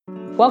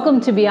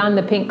Welcome to Beyond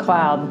the Pink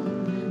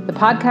Cloud, the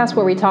podcast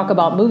where we talk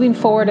about moving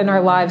forward in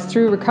our lives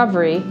through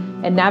recovery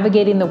and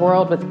navigating the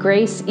world with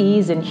grace,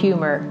 ease, and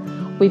humor.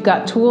 We've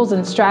got tools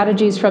and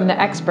strategies from the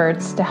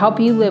experts to help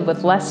you live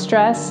with less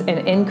stress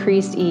and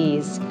increased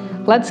ease.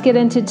 Let's get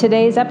into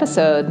today's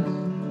episode.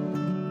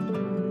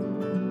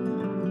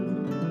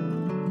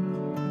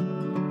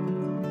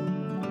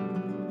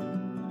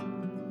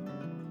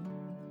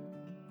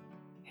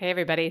 Hey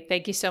everybody,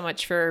 thank you so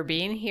much for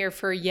being here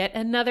for yet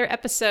another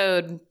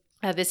episode.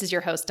 This is your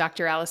host,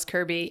 Dr. Alice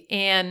Kirby,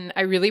 and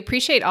I really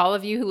appreciate all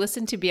of you who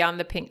listen to Beyond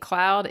the Pink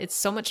Cloud. It's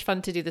so much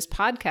fun to do this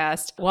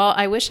podcast. While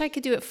I wish I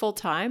could do it full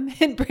time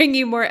and bring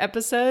you more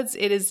episodes,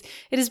 it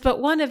is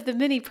but one of the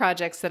many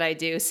projects that I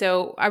do.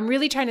 So I'm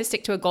really trying to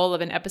stick to a goal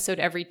of an episode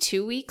every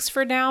 2 weeks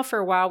for now. For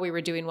a while, we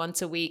were doing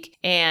once a week,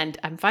 and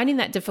I'm finding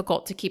that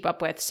difficult to keep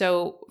up with.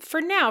 So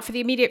for now, for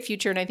the immediate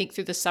future, and I think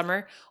through the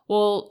summer,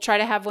 we'll try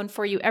to have one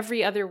for you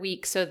every other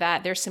week so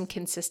that there's some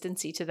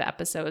consistency to the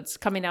episodes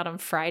coming out on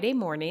Friday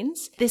mornings.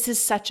 This is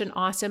such an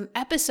awesome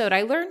episode.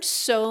 I learned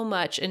so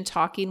much in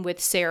talking with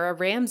Sarah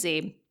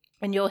Ramsey,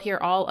 and you'll hear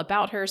all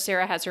about her.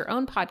 Sarah has her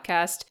own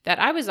podcast that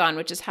I was on,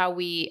 which is how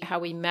we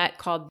met,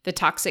 called the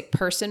Toxic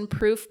Person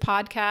Proof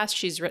podcast.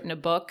 She's written a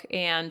book,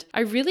 and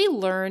I really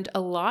learned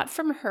a lot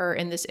from her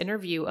in this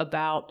interview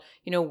about,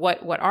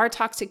 what are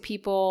toxic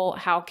people?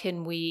 How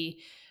can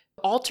we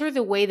alter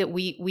the way that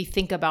we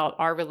think about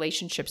our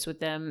relationships with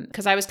them?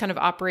 Because I was kind of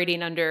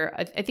operating under,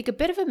 I think, a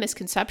bit of a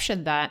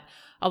misconception that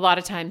a lot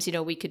of times,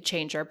 we could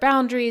change our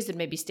boundaries and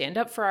maybe stand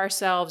up for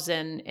ourselves,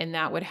 and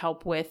that would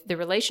help with the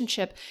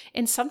relationship.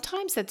 And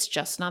sometimes that's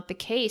just not the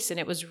case. And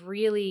it was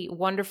really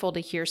wonderful to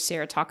hear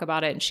Sarah talk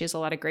about it. And she has a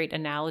lot of great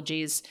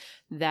analogies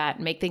that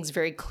make things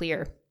very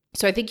clear.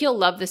 So I think you'll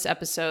love this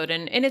episode,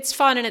 and it's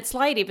fun and it's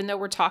light, even though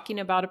we're talking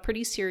about a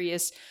pretty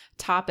serious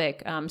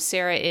topic.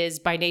 Sarah is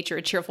by nature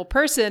a cheerful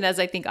person, as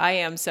I think I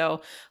am.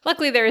 So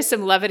luckily there is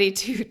some levity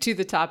to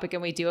the topic,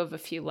 and we do have a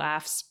few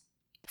laughs.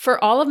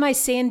 For all of my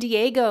San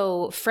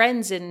Diego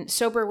friends and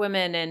sober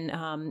women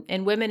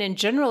and women in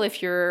general,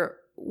 if you're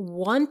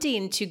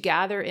wanting to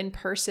gather in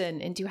person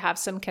and to have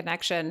some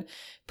connection,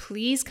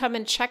 please come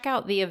and check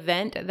out the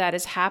event that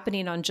is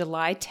happening on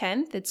July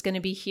 10th. It's going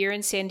to be here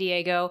in San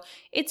Diego.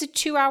 It's a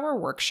 2-hour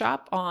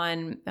workshop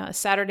on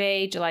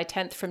Saturday, July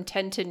 10th from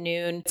 10 to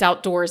noon. It's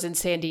outdoors in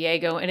San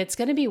Diego, and it's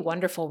going to be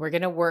wonderful. We're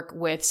going to work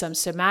with some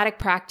somatic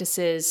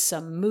practices,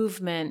 some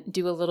movement,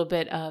 do a little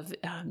bit of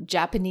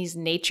Japanese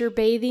nature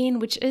bathing,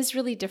 which is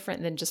really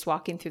different than just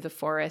walking through the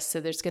forest.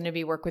 So there's going to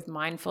be work with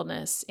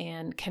mindfulness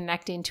and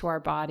connecting to our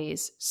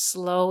bodies,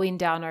 slowing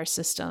down our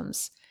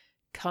systems,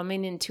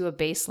 coming into a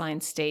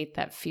baseline state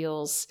that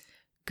feels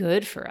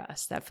good for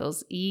us, that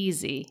feels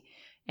easy.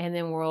 And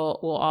then we'll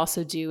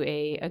also do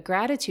a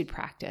gratitude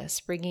practice,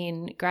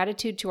 bringing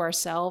gratitude to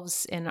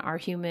ourselves in our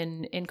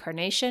human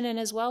incarnation, and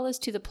as well as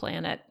to the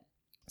planet.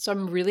 So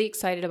I'm really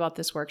excited about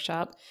this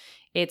workshop.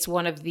 It's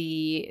one of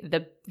the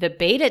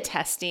beta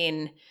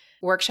testing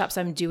workshops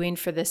I'm doing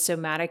for the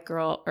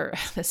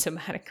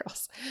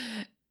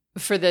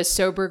for the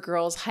Sober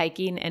Girls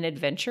Hiking and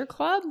Adventure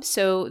Club.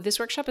 So this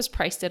workshop is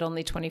priced at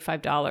only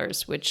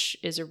 $25, which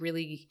is a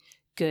really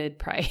good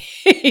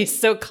price.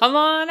 So come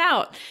on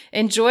out.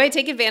 Enjoy,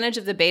 take advantage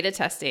of the beta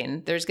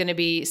testing. There's going to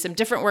be some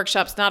different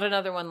workshops, not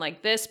another one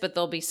like this, but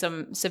there'll be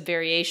some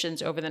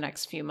variations over the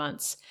next few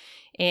months.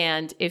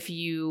 And if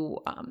you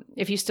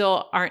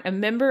still aren't a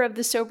member of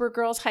the Sober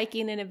Girls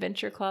Hiking and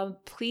Adventure Club,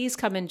 please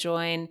come and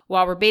join.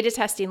 While we're beta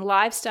testing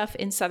live stuff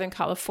in Southern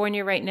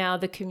California right now,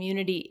 the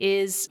community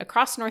is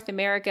across North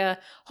America.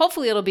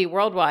 Hopefully it'll be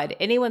worldwide.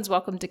 Anyone's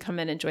welcome to come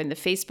in and join the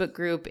Facebook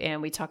group,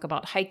 and we talk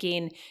about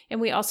hiking,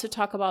 and we also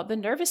talk about the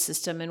nervous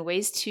system and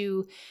ways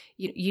to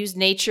use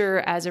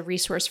nature as a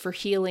resource for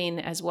healing,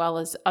 as well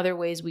as other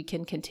ways we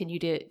can continue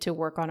to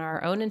work on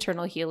our own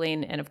internal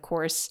healing. And of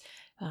course,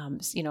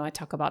 I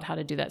talk about how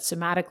to do that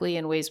somatically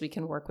and ways we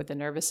can work with the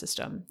nervous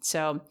system.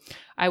 So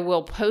I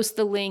will post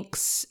the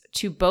links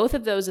to both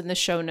of those in the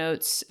show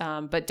notes,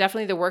 but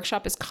definitely the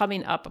workshop is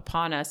coming up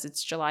upon us.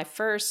 It's July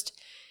 1st,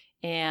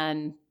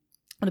 and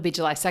it'll be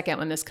July 2nd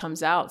when this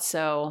comes out.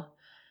 So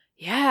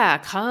yeah,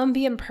 come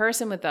be in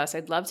person with us.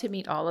 I'd love to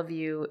meet all of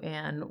you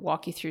and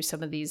walk you through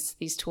some of these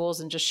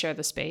tools and just share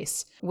the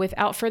space.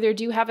 Without further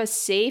ado, have a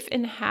safe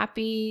and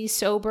happy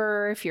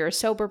sober, if you're a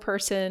sober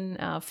person,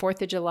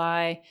 4th of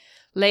July.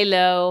 Lay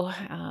low,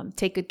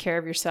 take good care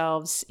of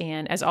yourselves.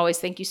 And as always,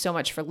 thank you so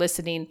much for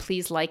listening.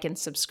 Please like and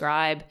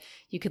subscribe.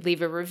 You could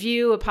leave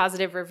a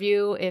positive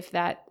review if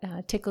that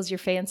tickles your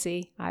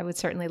fancy. I would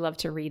certainly love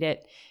to read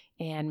it,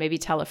 and maybe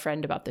tell a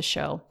friend about the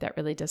show. That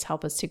really does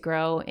help us to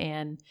grow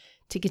and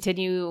to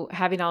continue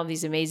having all of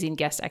these amazing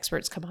guest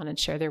experts come on and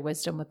share their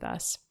wisdom with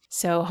us.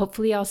 So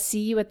hopefully I'll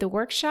see you at the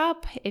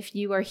workshop if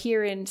you are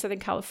here in Southern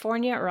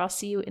California, or I'll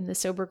see you in the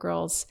Sober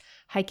Girls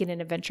Hiking and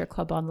Adventure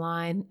Club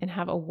online. And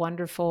have a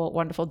wonderful,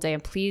 wonderful day.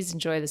 And please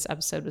enjoy this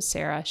episode with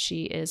Sarah.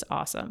 She is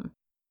awesome.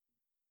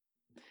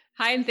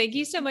 Hi, and thank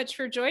you so much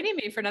for joining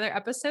me for another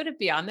episode of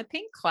Beyond the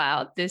Pink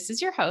Cloud. This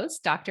is your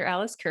host, Dr.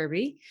 Alice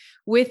Kirby.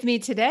 With me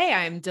today,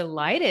 I'm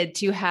delighted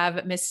to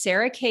have Miss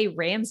Sarah K.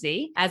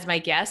 Ramsey as my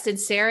guest. And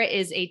Sarah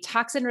is a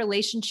toxin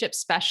relationship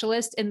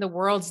specialist and the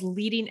world's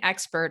leading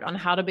expert on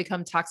how to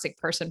become toxic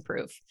person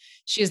proof.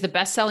 She is the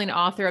best-selling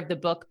author of the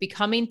book,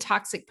 Becoming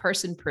Toxic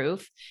Person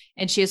Proof,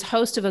 and she is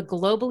host of a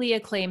globally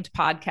acclaimed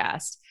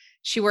podcast.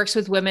 She works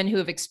with women who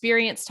have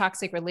experienced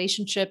toxic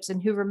relationships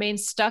and who remain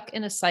stuck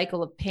in a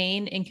cycle of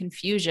pain and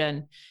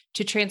confusion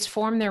to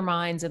transform their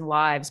minds and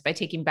lives by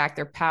taking back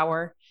their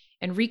power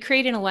and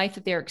recreating a life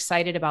that they're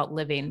excited about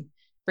living,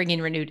 bringing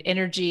renewed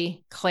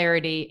energy,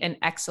 clarity, and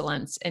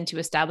excellence into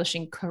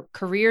establishing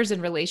careers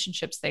and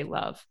relationships they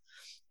love.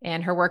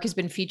 And her work has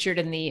been featured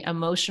in the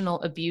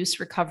Emotional Abuse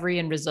Recovery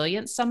and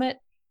Resilience Summit,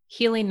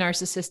 Healing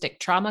Narcissistic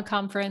Trauma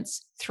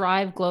Conference,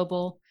 Thrive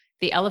Global,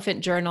 the Elephant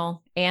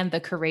Journal, and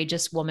the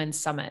Courageous Woman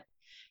Summit.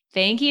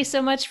 Thank you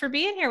so much for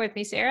being here with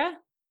me, Sarah.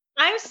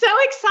 I'm so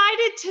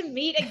excited to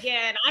meet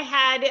again. I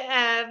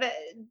had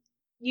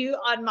you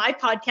on my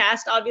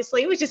podcast,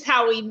 obviously, which is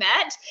how we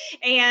met,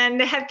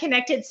 and have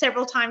connected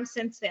several times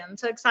since then.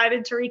 So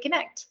excited to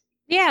reconnect.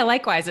 Yeah,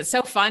 likewise. It's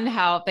so fun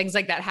how things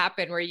like that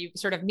happen where you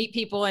sort of meet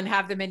people and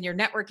have them in your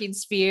networking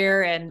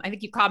sphere. And I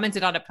think you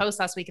commented on a post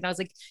last week and I was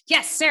like,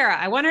 yes, Sarah,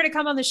 I want her to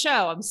come on the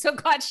show. I'm so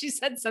glad she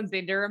said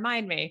something to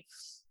remind me.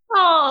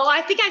 Oh,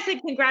 I think I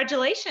said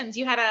congratulations.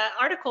 You had an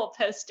article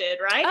posted,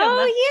 right?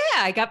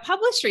 Yeah, I got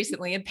published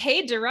recently and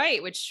paid to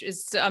write, which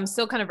is I'm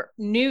still kind of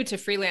new to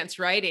freelance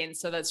writing,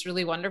 so that's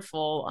really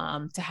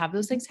wonderful to have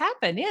those things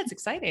happen. Yeah, it's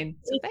exciting.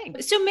 So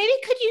thanks. So maybe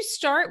could you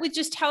start with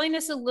just telling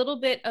us a little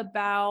bit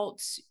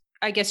about,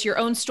 I guess, your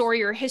own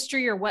story or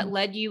history or what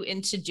led you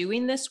into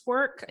doing this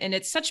work? And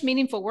it's such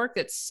meaningful work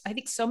that's I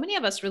think so many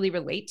of us really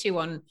relate to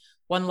on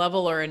one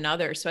level or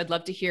another. So I'd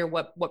love to hear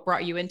what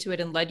brought you into it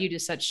and led you to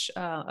such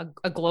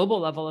a global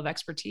level of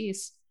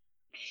expertise.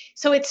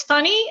 So it's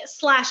funny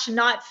 /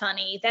 not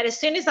funny that as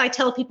soon as I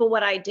tell people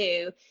what I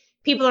do,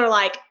 people are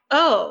like,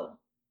 oh,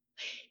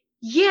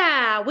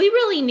 yeah, we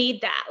really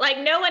need that. Like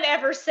no one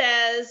ever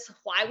says,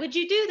 why would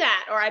you do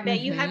that? Or I bet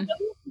you have no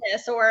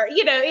business or,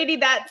 any of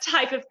that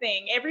type of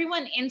thing.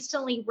 Everyone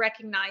instantly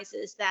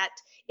recognizes that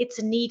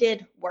it's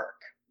needed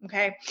work.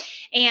 Okay.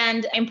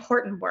 And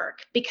important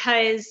work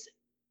because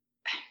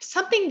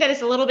something that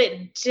is a little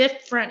bit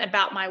different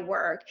about my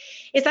work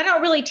is I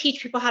don't really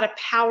teach people how to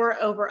power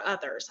over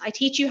others. I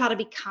teach you how to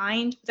be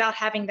kind without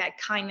having that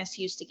kindness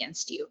used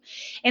against you.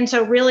 And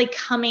so really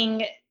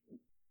becoming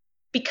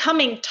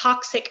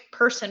toxic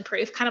person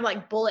proof, kind of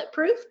like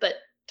bulletproof, but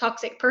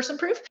toxic person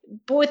proof,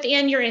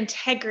 within your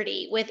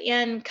integrity,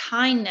 within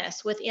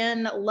kindness,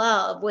 within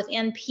love,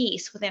 within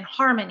peace, within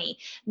harmony,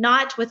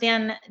 not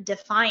within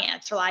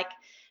defiance or like,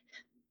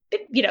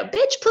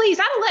 bitch,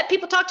 please, I don't let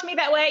people talk to me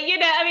that way.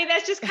 I mean,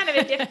 that's just kind of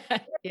a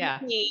different yeah.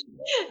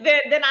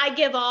 than I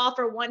give off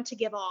or want to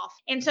give off.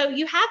 And so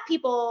you have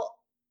people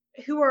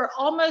who are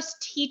almost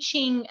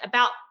teaching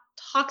about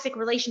toxic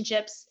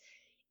relationships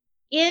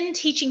in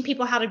teaching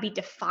people how to be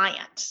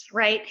defiant,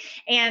 right?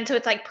 And so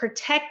it's like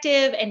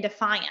protective and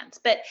defiance,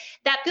 but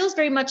that feels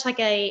very much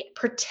like a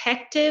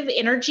protective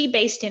energy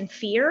based in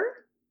fear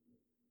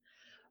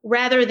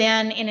rather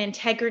than in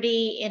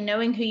integrity, in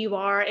knowing who you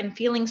are and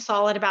feeling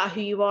solid about who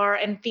you are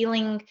and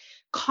feeling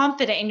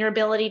confident in your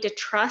ability to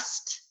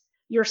trust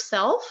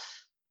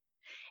yourself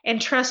and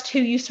trust who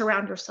you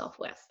surround yourself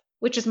with,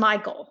 which is my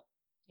goal.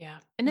 Yeah.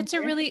 And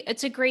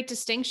it's a great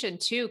distinction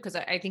too, because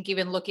I think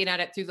even looking at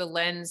it through the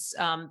lens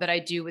that I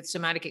do with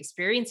somatic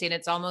experiencing,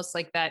 it's almost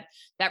like that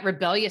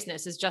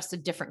rebelliousness is just a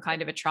different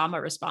kind of a trauma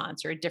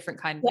response or a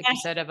different kind, like you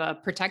said, of a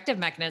protective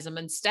mechanism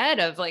instead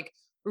of like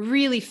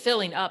really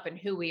filling up in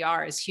who we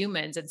are as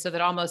humans. And so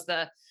that almost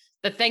the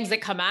things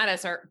that come at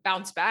us are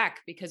bounce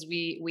back because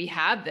we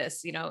have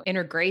this,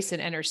 inner grace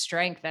and inner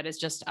strength that is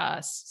just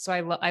us. So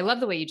I love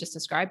the way you just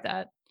described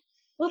that.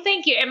 Well,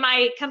 thank you. And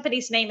my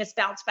company's name is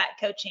Bounce Back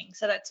Coaching.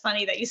 So that's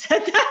funny that you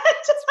said that.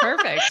 It's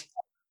perfect.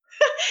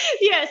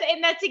 Yes.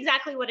 And that's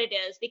exactly what it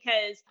is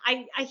because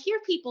I hear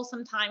people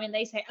sometime and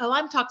they say, oh,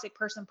 I'm toxic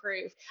person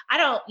proof. I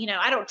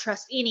don't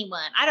trust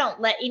anyone. I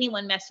don't let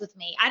anyone mess with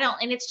me.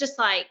 And it's just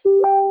like,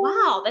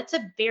 wow, that's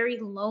a very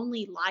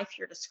lonely life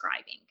you're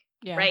describing.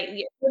 Yeah. Right.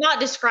 You're not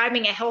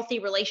describing a healthy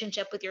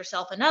relationship with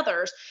yourself and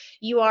others.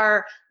 You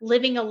are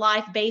living a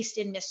life based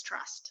in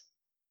mistrust.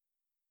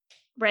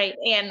 Right.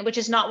 And which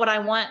is not what I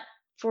want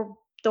for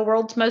the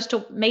world's most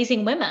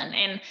amazing women.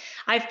 And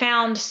I've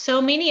found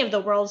so many of the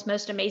world's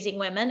most amazing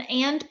women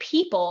and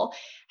people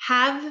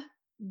have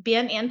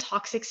been in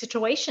toxic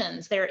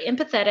situations. They're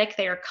empathetic,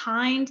 they are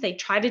kind, they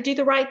try to do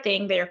the right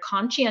thing, they are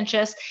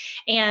conscientious,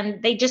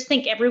 and they just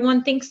think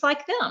everyone thinks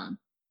like them.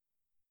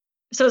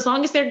 So as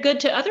long as they're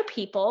good to other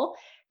people,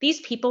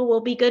 these people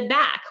will be good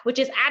back, which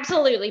is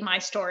absolutely my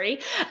story,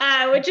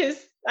 which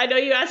is, I know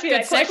you asked me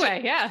good that question.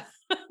 Segue, yeah.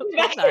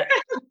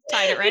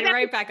 Tied it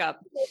right back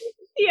up.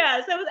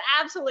 Yeah, so it was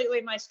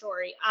absolutely my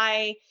story.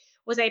 I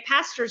was a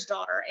pastor's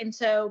daughter. And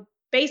so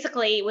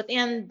basically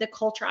within the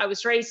culture I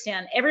was raised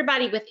in,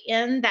 everybody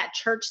within that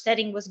church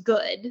setting was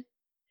good,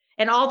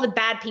 and all the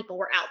bad people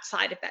were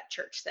outside of that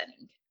church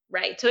setting,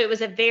 right? So it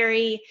was a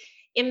very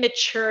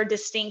immature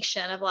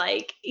distinction of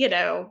like,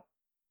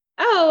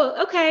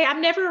 oh, okay,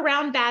 I'm never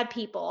around bad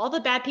people. All the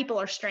bad people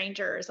are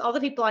strangers. All the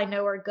people I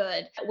know are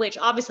good, which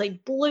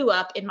obviously blew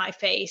up in my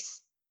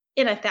face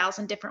in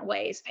 1,000 different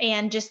ways.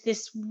 And just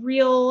this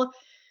real,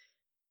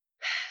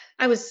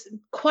 I was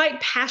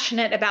quite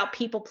passionate about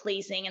people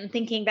pleasing and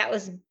thinking that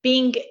was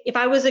being, if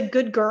I was a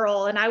good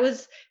girl and I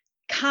was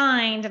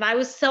kind and I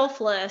was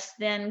selfless,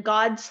 then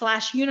God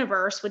slash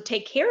universe would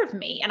take care of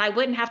me and I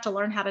wouldn't have to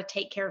learn how to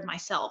take care of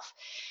myself.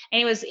 And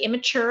it was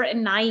immature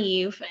and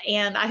naive.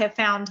 And I have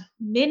found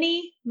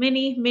many,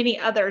 many, many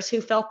others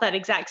who felt that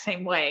exact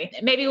same way.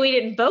 Maybe we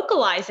didn't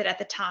vocalize it at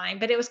the time,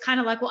 but it was kind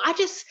of like, well, I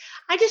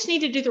just need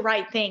to do the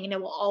right thing and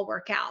it will all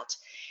work out.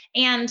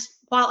 And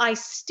while I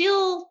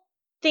still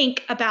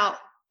think about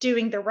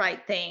doing the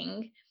right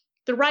thing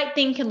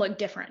can look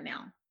different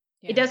now.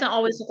 It doesn't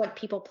always look like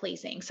people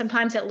pleasing.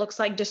 Sometimes it looks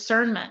like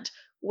discernment,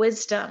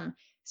 wisdom,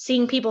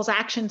 seeing people's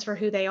actions for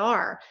who they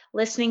are,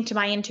 listening to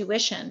my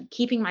intuition,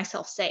 keeping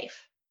myself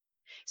safe.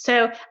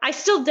 So I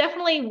still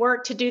definitely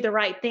work to do the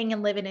right thing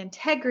and live in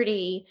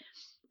integrity,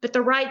 but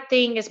the right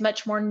thing is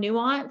much more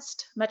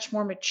nuanced, much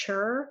more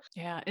mature.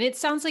 Yeah. And it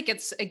sounds like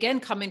it's again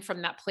coming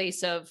from that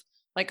place of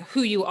like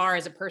who you are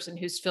as a person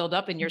who's filled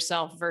up in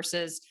yourself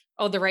versus,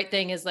 oh, the right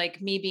thing is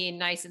like me being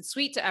nice and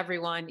sweet to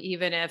everyone,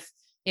 even if,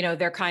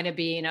 they're kind of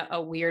being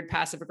a weird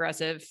passive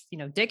aggressive,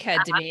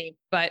 dickhead to me.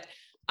 But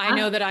I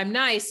know that I'm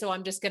nice. So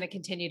I'm just going to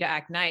continue to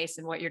act nice.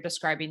 And what you're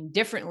describing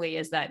differently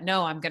is that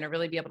no, I'm going to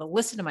really be able to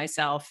listen to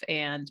myself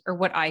or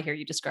what I hear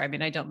you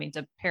describing. I don't mean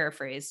to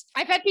paraphrase.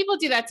 I've had people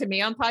do that to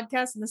me on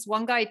podcasts. And this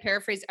one guy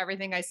paraphrased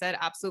everything I said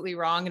absolutely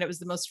wrong. And it was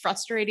the most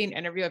frustrating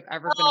interview I've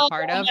ever been a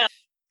part of. No.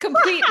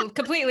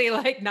 Completely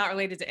like not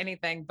related to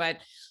anything, but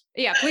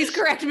yeah, please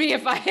correct me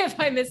if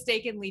I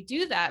mistakenly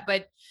do that.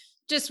 But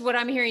just what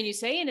I'm hearing you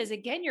saying is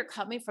again, you're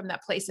coming from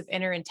that place of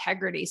inner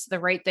integrity. So the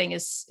right thing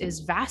is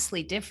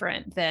vastly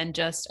different than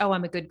just, oh,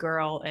 I'm a good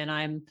girl and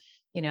I'm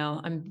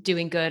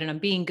doing good and I'm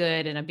being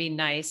good and I'm being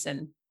nice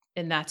and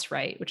that's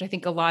right, which I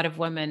think a lot of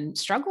women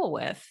struggle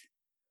with.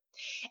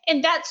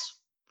 And that's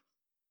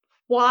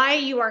why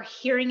you are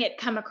hearing it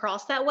come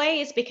across that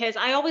way, is because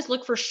I always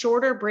look for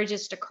shorter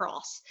bridges to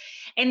cross.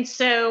 And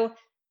so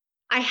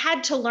I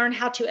had to learn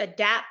how to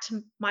adapt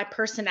my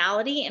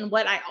personality and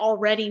what I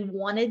already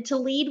wanted to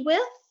lead with,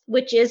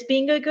 which is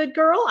being a good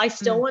girl. I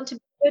still want to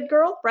be a good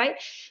girl, right?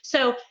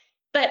 So,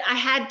 but I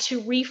had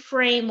to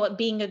reframe what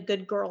being a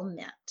good girl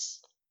meant.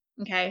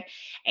 Okay.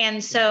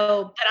 And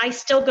so, but I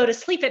still go to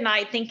sleep at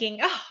night thinking,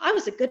 oh, I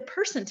was a good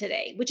person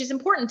today, which is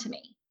important to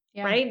me,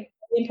 right?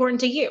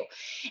 Important to you.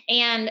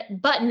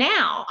 But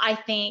now I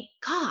think,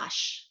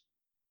 gosh,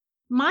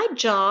 my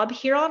job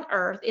here on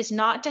earth is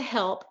not to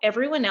help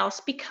everyone else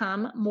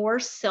become more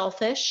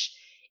selfish,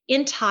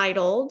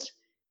 entitled,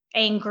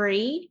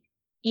 angry,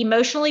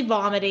 emotionally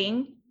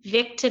vomiting,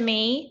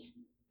 victimy,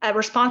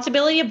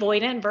 responsibility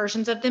avoidant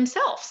versions of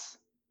themselves,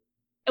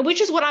 which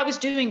is what I was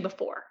doing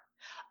before.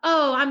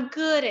 Oh, I'm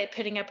good at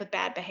putting up with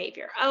bad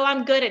behavior. Oh,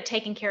 I'm good at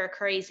taking care of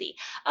crazy.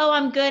 Oh,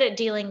 I'm good at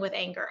dealing with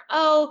anger.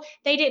 Oh,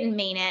 they didn't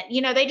mean it.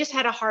 They just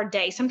had a hard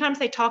day. Sometimes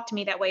they talk to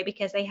me that way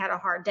because they had a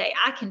hard day.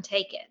 I can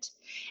take it.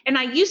 And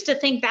I used to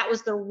think that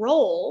was the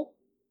role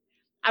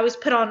I was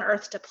put on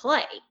earth to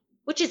play,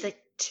 which is a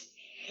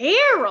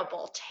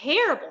terrible,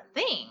 terrible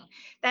thing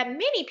that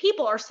many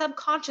people are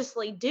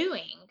subconsciously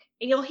doing.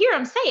 And you'll hear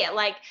them say it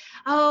like,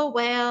 oh,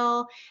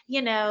 well,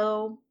 they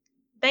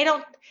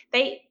don't,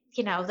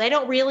 they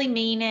don't really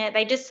mean it.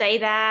 They just say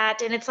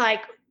that. And it's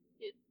like,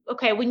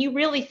 okay, when you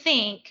really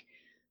think,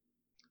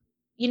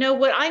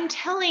 what I'm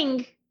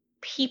telling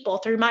people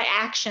through my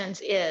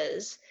actions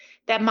is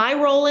that my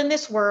role in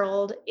this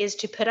world is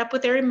to put up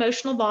with their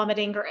emotional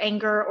vomiting or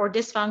anger or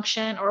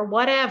dysfunction or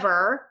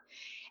whatever.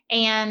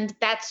 And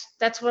that's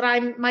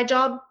what my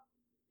job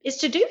is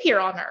to do here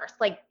on earth.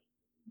 Like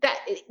that,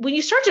 when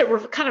you start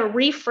to kind of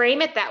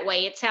reframe it that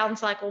way, it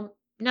sounds like, well,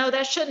 no,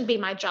 that shouldn't be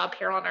my job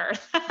here on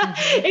earth.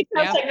 It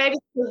sounds like maybe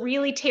it's a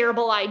really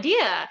terrible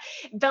idea,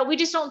 but we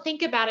just don't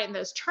think about it in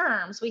those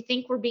terms. We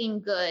think we're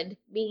being good,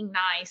 being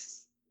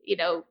nice,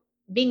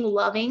 being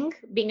loving,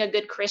 being a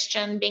good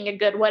Christian, being a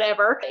good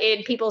whatever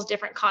in people's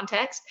different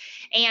contexts,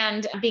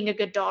 and being a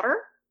good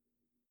daughter,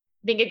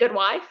 being a good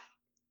wife,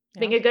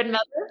 being a good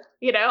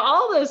mother,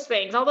 all those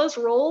things, all those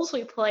roles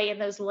we play in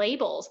those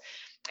labels.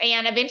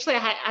 And eventually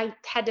I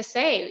had to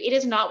say, it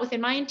is not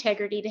within my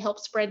integrity to help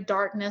spread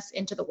darkness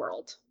into the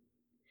world.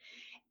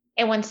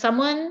 And when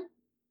someone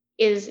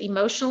is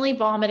emotionally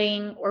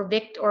vomiting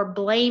or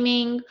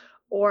blaming,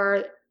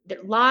 or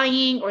they're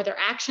lying, or their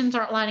actions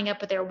aren't lining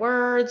up with their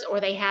words, or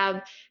they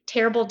have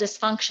terrible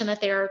dysfunction that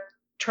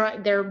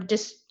they're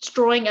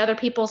destroying other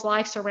people's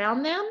lives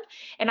around them,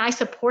 and I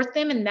support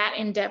them in that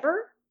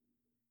endeavor,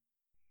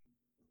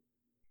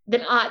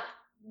 then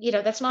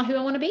that's not who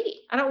I want to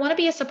be. I don't want to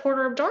be a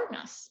supporter of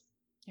darkness.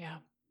 Yeah.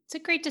 It's a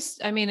great,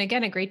 I mean,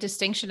 again, a great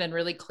distinction and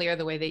really clear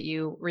the way that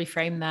you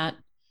reframe that.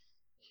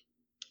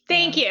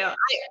 Thank Yeah.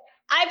 you.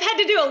 I've had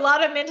to do a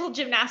lot of mental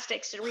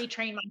gymnastics to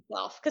retrain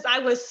myself because I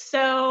was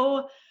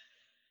so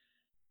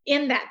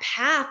in that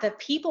path of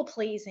people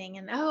pleasing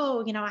and,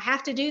 oh, I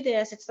have to do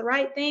this. It's the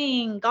right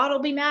thing. God will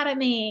be mad at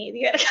me. I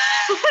mean, just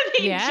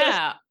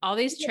Yeah. All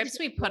these trips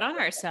we put on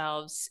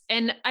ourselves.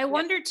 And I yeah.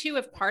 wonder too,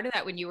 if part of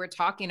that, when you were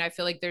talking, I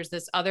feel like there's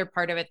this other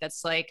part of it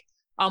that's like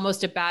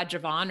almost a badge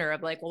of honor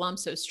of like, well, I'm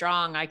so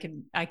strong. I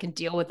can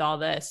deal with all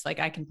this. Like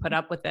I can put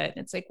up with it.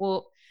 And it's like,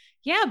 well,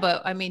 yeah,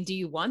 but I mean, do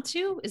you want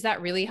to? Is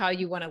that really how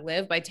you want to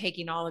live, by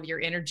taking all of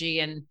your energy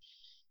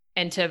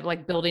and to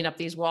like building up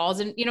these walls?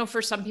 And,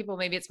 for some people,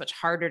 maybe it's much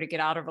harder to get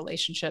out of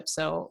relationships.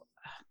 So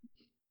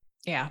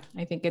yeah,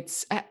 I think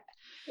It's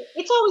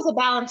always a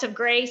balance of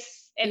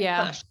grace and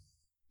yeah, push.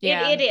 It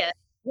yeah. is,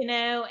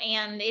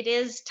 and it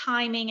is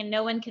timing, and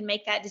no one can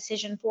make that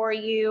decision for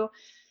you.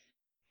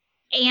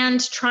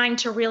 And trying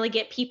to really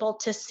get people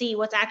to see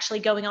what's actually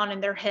going on in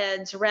their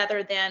heads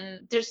rather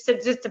than there's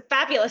a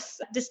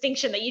fabulous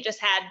distinction that you just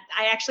had.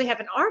 I actually have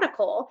an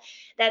article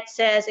that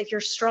says if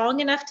you're strong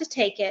enough to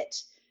take it,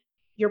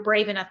 you're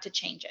brave enough to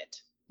change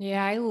it.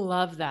 Yeah, I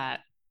love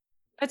that.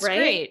 That's Right?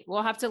 great.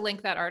 We'll have to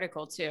link that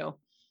article too.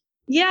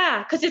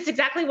 Yeah, because it's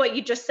exactly what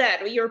you just said.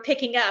 What you were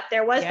picking up,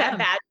 there was that Yeah.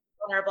 bad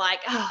corner of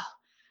like, oh,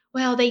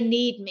 well, they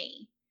need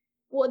me.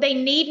 Well, they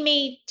need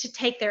me to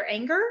take their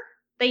anger.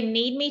 They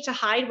need me to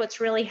hide what's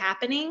really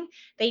happening.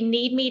 They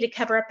need me to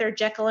cover up their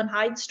Jekyll and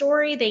Hyde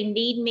story. They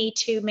need me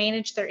to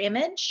manage their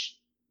image.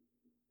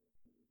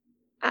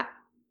 I,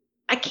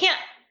 I can't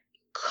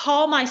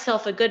call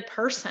myself a good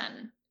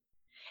person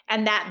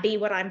and that be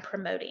what I'm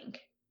promoting,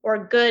 or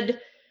a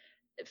good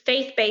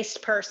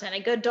faith-based person,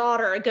 a good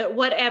daughter, a good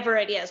whatever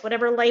it is,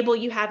 whatever label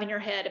you have in your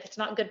head. If it's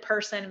not a good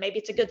person, maybe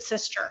it's a good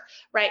sister,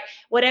 right?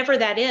 Whatever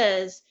that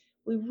is,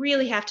 we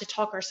really have to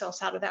talk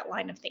ourselves out of that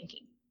line of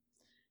thinking.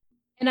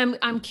 And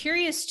I'm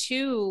curious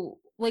too,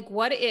 like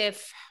what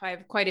if, I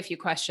have quite a few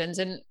questions,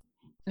 and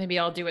maybe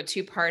I'll do a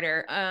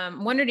two-parter.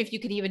 Wondered if you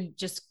could even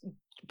just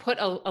put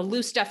a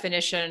loose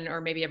definition,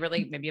 or maybe a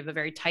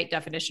very tight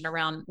definition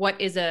around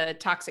what is a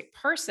toxic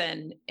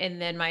person.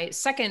 And then my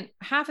second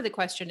half of the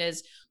question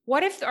is,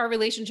 what if our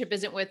relationship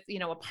isn't with,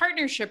 a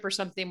partnership or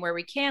something where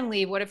we can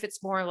leave? What if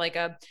it's more like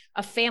a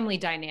family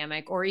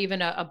dynamic, or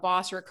even a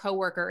boss or a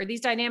coworker, or these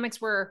dynamics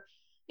where,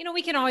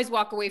 we can always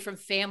walk away from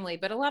family,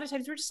 but a lot of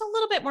times we're just a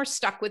little bit more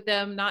stuck with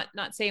them. Not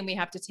saying we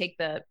have to take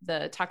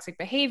the toxic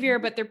behavior,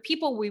 but they're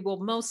people we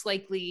will most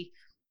likely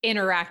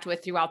interact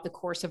with throughout the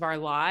course of our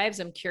lives.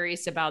 I'm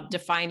curious about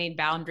defining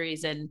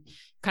boundaries and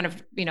kind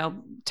of,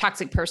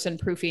 toxic person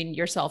proofing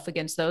yourself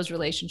against those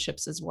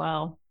relationships as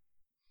well.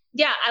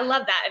 Yeah, I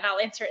love that. And I'll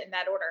answer it in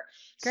that order.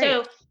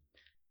 So, Great.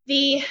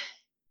 the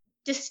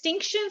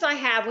distinctions I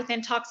have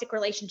within toxic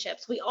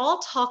relationships, we all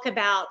talk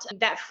about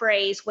that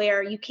phrase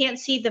where you can't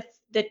see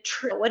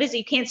what is it?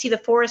 You can't see the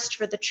forest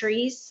for the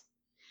trees.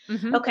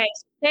 Mm-hmm. Okay,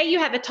 say you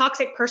have a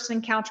toxic person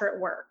encounter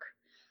at work.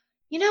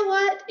 You know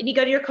what? And you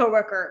go to your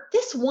coworker.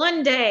 This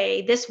one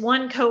day, this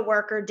one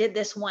coworker did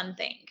this one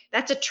thing.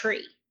 That's a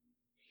tree.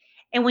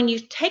 And when you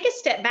take a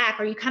step back,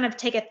 or you kind of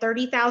take a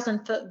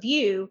 30,000-foot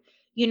view,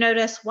 you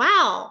notice,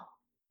 wow,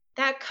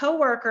 that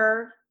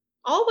coworker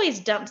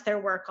always dumps their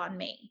work on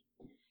me.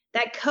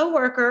 That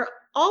coworker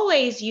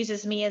always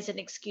uses me as an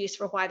excuse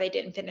for why they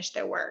didn't finish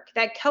their work.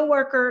 That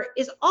coworker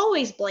is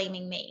always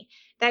blaming me.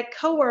 That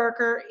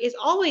coworker is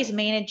always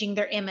managing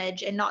their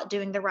image and not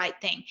doing the right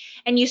thing.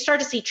 And you start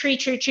to see tree,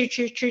 tree, tree,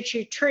 tree, tree,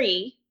 tree,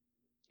 tree,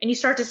 and you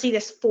start to see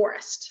this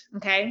forest.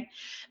 Okay.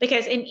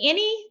 Because in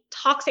any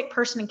toxic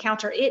person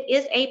encounter, it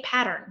is a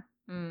pattern.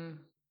 Mm.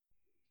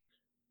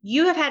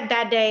 You have had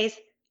bad days.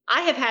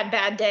 I have had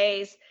bad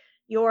days.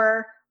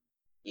 You're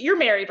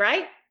married,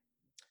 right?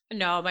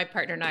 No, my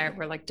partner and I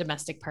were like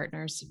domestic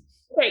partners.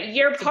 Right.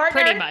 Your So pretty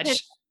partner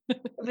has, much.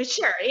 but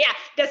sure, yeah,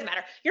 doesn't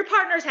matter. Your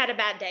partner's had a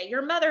bad day.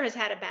 Your mother has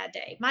had a bad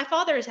day. My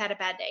father has had a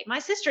bad day. My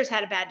sister's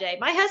had a bad day.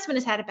 My husband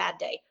has had a bad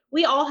day.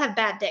 We all have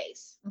bad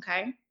days.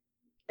 Okay.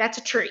 That's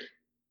a tree.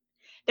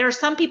 There are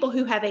some people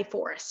who have a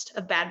forest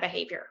of bad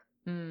behavior.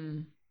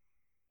 Mm.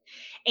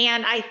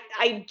 And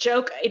I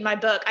joke in my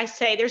book, I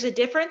say there's a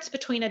difference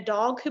between a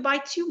dog who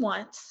bites you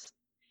once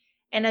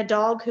and a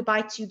dog who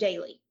bites you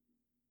daily.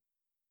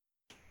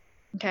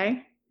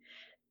 Okay.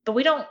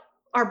 But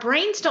our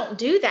brains don't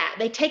do that.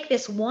 They take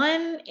this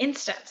one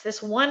instance,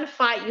 this one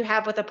fight you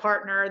have with a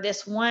partner,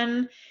 this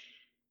one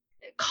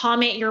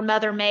comment your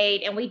mother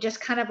made, and we just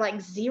kind of like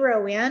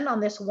zero in on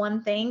this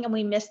one thing and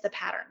we miss the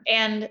pattern.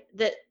 And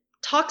the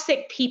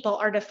toxic people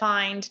are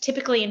defined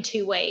typically in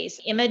two ways: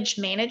 image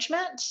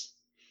management,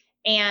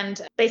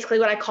 and basically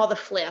what I call the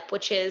flip,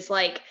 which is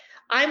like,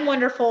 I'm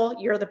wonderful,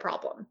 you're the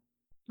problem.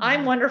 I'm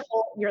Mm-hmm.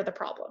 wonderful, you're the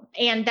problem.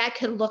 And that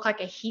could look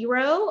like a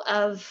hero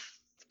of,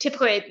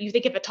 typically you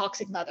think of a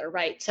toxic mother,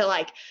 right? So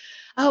like,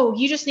 oh,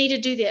 you just need to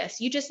do this.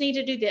 You just need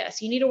to do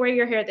this. You need to wear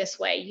your hair this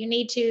way. You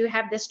need to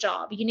have this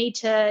job. You need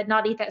to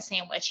not eat that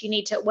sandwich. You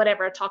need to,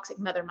 whatever a toxic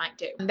mother might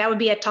do. And that would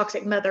be a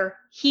toxic mother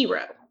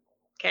hero.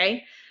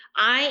 Okay.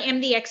 I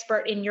am the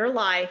expert in your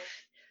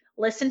life.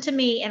 Listen to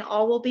me and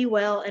all will be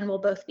well and we'll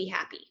both be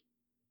happy.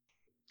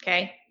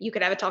 Okay. You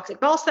could have a toxic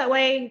boss that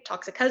way,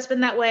 toxic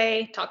husband that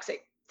way,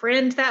 toxic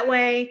friend that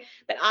way,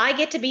 but I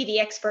get to be the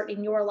expert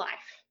in your life.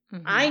 Hmm.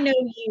 I know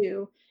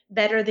you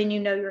better than you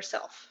know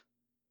yourself.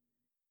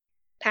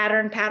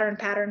 Pattern, pattern,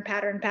 pattern,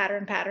 pattern,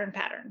 pattern, pattern,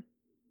 pattern.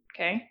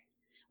 Okay.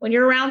 When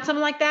you're around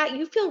someone like that,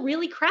 you feel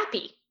really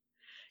crappy.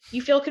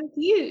 You feel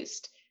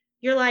confused.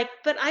 You're like,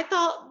 but I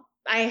thought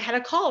I had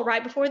a call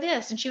right before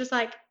this. And she was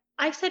like,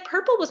 I said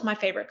purple was my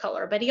favorite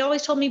color, but he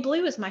always told me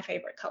blue is my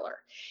favorite color.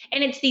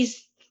 And it's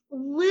these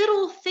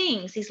little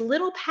things, these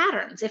little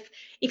patterns.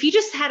 If you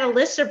just had a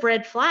list of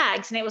red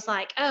flags and it was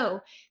like, oh,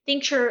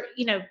 thinks you're,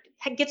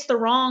 gets the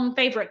wrong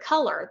favorite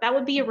color, that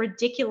would be a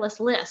ridiculous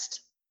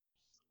list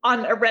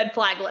on a red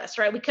flag list,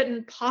 right? We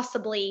couldn't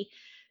possibly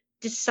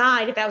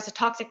decide if that was a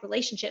toxic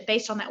relationship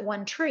based on that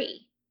one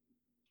tree.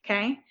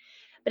 Okay.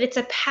 But it's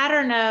a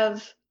pattern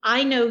of,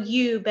 I know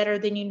you better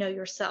than you know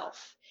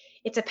yourself.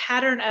 It's a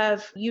pattern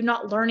of you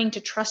not learning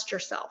to trust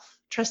yourself,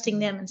 trusting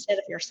them instead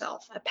of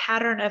yourself, a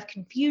pattern of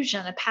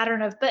confusion, a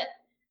pattern of,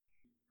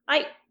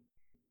 I,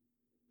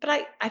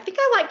 I think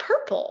I like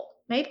purple.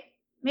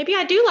 Maybe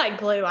I do like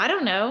blue. I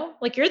don't know.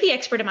 Like you're the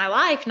expert in my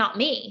life, not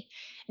me.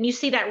 And you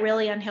see that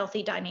really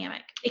unhealthy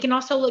dynamic. It can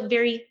also look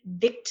very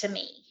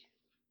victim-y,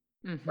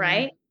 Hmm.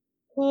 right?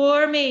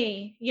 Poor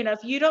me.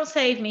 If you don't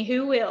save me,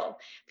 who will?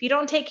 If you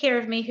don't take care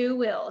of me, who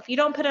will? If you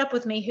don't put up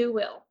with me, who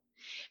will?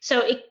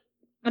 So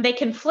they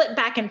can flip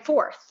back and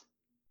forth,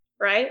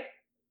 right?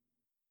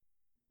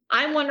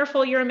 I'm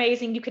wonderful. You're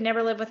amazing. You can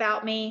never live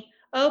without me.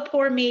 Oh,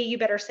 poor me. You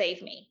better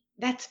save me.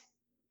 That's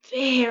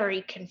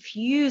very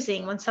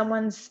confusing when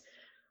someone's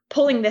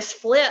pulling this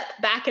flip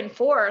back and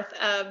forth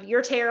of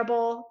you're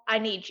terrible. I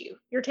need you.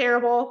 You're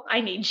terrible.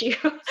 I need you.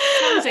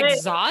 Sounds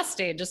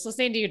exhausting. Just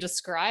listening to you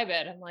describe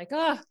it. I'm like,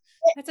 oh,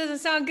 that doesn't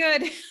sound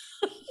good.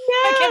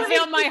 I can Yeah,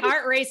 feel my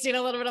heart racing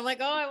a little bit. I'm like,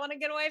 oh, I want to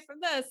get away from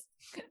this.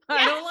 I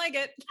yeah. don't like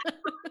it.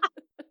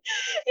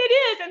 It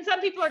is. And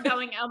some people are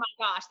going, oh my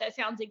gosh, that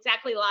sounds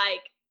exactly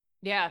like.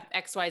 Yeah,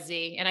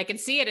 XYZ. And I can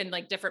see it in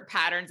like different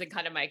patterns in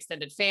kind of my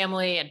extended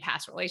family and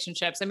past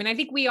relationships. I mean, I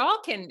think we all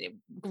can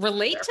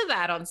relate Sure. to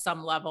that on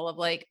some level of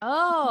like, Mhm.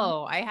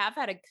 oh, I have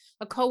had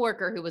a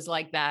coworker who was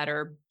like that,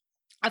 or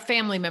a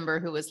family member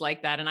who was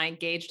like that. And I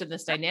engaged in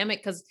this dynamic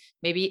because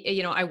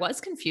maybe, I was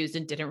confused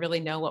and didn't really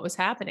know what was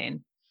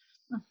happening.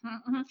 Mhm,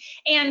 mhm.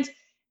 And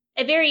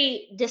a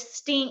very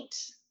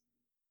distinct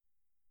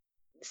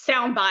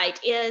soundbite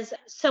is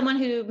someone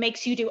who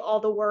makes you do all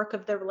the work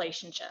of the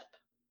relationship.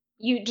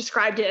 You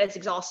described it as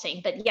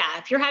exhausting, but yeah,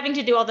 if you're having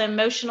to do all the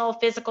emotional,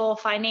 physical,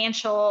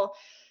 financial,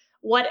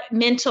 what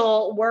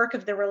mental work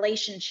of the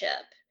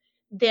relationship,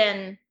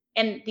 then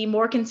and the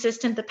more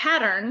consistent the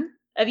pattern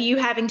of you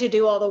having to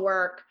do all the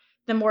work,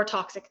 the more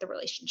toxic the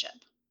relationship.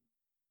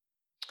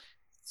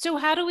 So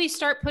how do we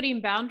start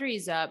putting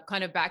boundaries up,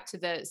 kind of back to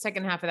the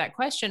second half of that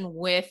question,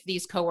 with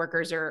these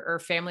coworkers or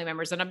family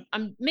members? And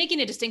I'm making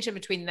a distinction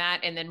between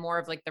that and then more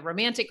of like the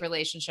romantic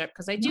relationship,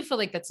 because I do feel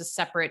like that's a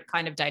separate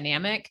kind of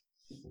dynamic.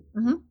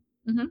 Mm-hmm.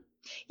 Mm-hmm.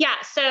 Yeah.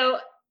 So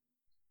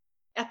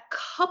a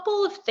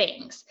couple of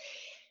things.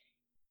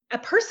 A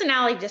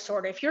personality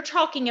disorder, if you're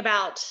talking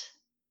about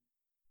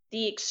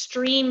the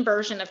extreme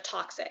version of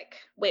toxic,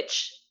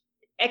 which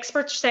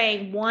experts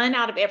say 1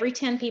 out of every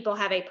 10 people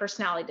have a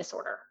personality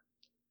disorder.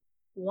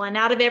 1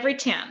 out of every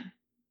 10.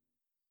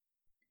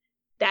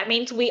 That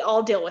means we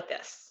all deal with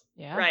this,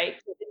 Yeah. right?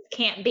 It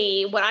can't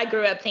be what I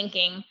grew up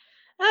thinking.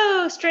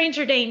 Oh,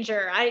 stranger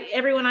danger.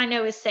 Everyone I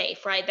know is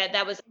safe, right?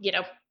 That was,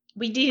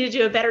 we need to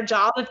do a better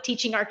job of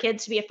teaching our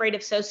kids to be afraid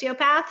of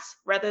sociopaths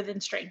rather than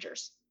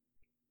strangers.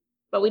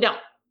 But we don't.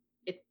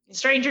 It's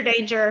stranger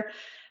danger.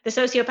 The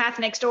sociopath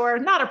next door,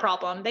 not a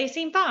problem. They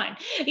seem fine.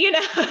 They're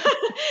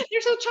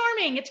so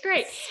charming. It's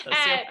great.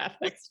 Sociopath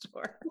next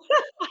door.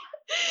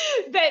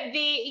 But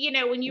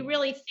when you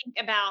really think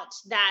about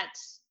that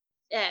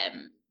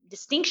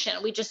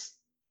distinction, we just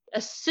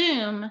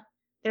assume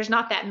there's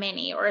not that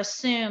many or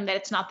assume that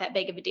it's not that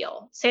big of a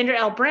deal. Sandra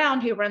L.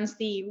 Brown, who runs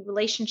the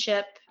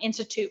Relationship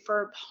Institute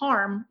for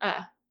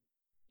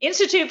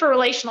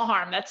Relational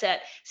Harm, that's it,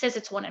 says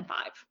it's 1 in 5.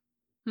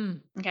 Hmm.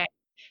 Okay.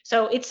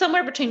 So it's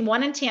somewhere between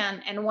 1 in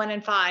 10 and 1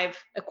 in 5,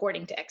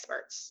 according to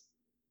experts.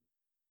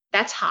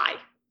 That's high,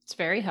 It's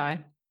very high.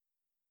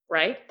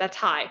 right? That's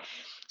high.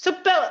 So,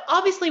 but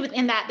obviously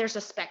within that, there's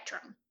a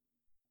spectrum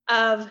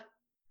of,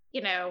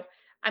 you know,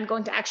 I'm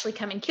going to actually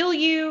come and kill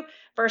you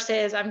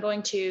versus I'm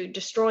going to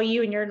destroy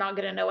you and you're not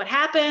going to know what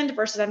happened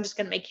versus I'm just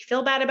going to make you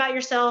feel bad about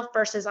yourself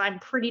versus I'm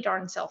pretty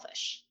darn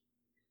selfish.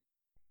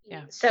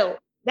 Yeah. So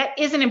that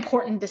is an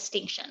important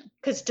distinction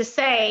because to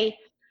say,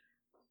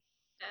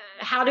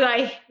 how do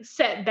I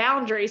set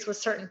boundaries with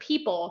certain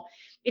people?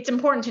 It's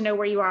important to know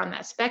where you are on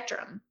that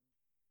spectrum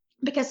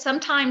because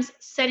sometimes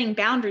setting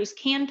boundaries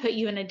can put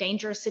you in a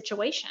dangerous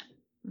situation.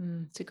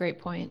 It's a great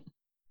point.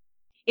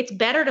 It's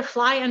better to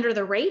fly under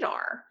the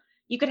radar.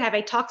 You could have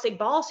a toxic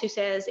boss who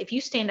says, if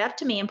you stand up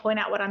to me and point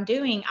out what I'm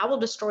doing, I will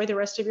destroy the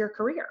rest of your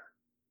career.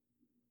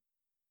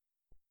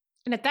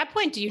 And at that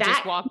point, do you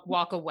just That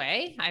walk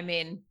away? I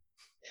mean,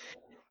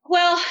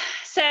 Well,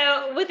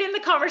 so within the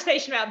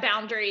conversation about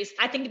boundaries,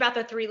 I think about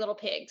the three little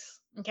pigs.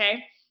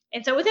 Okay.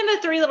 And so within the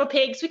three little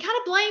pigs, we kind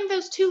of blame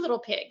those two little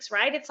pigs,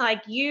 right? It's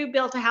like you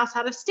built a house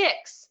out of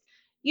sticks.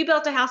 You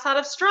built a house out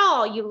of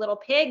straw, you little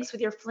pigs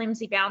with your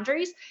flimsy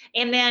boundaries.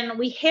 And then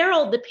we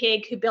herald the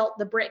pig who built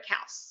the brick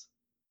house.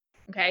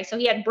 Okay. So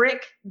he had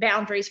brick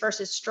boundaries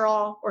versus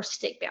straw or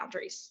stick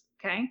boundaries.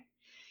 Okay.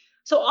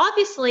 So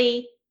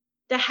obviously,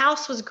 the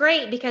house was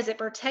great because it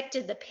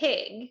protected the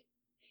pig.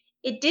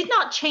 It did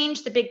not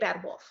change the big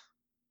bad wolf.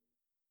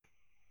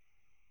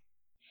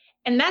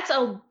 And that's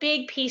a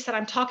big piece that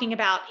I'm talking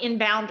about in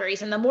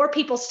boundaries. And the more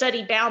people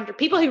study boundary,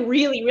 people who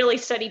really, really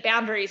study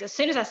boundaries, as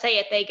soon as I say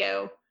it, they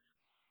go,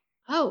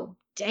 "Oh,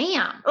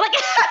 damn!" Like,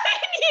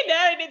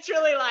 and it's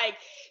really like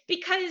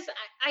because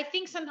I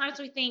think sometimes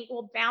we think,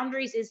 well,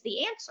 boundaries is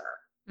the answer,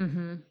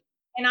 mhm.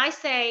 and I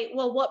say,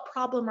 well, what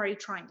problem are you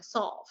trying to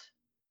solve?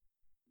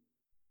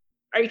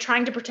 Are you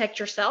trying to protect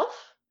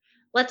yourself?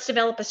 Let's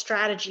develop a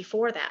strategy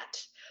for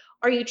that.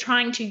 Are you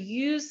trying to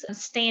use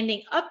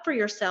standing up for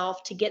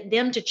yourself to get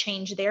them to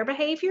change their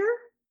behavior?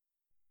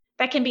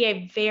 That can be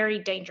a very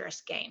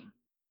dangerous game,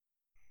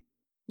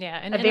 Yeah,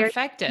 and a very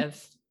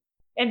ineffective,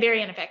 and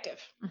very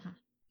ineffective. Mhm.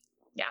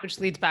 Yeah. which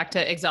leads back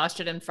to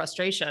exhaustion and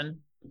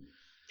frustration.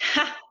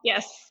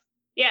 Yes.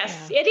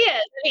 Yes, Yeah. it is.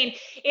 I mean,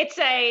 it's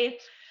a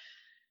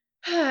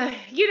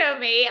you know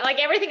me, like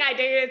everything I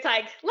do, it's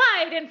like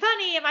light and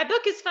funny, and my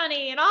book is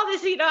funny, and all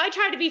this. I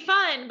try to be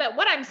fun, but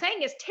what I'm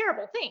saying is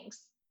terrible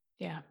things.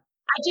 Yeah.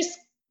 I just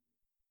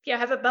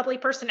have a bubbly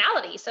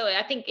personality. So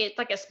I think it's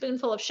like a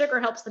spoonful of sugar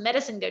helps the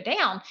medicine go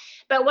down.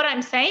 But what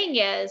I'm saying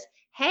is,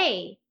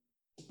 hey,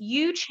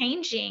 you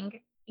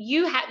changing,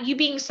 you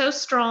being so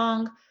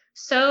strong,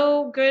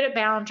 so good at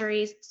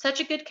boundaries, such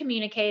a good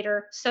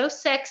communicator, so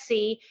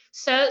sexy,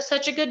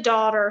 such a good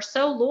daughter,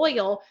 so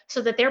loyal,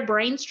 so that their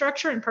brain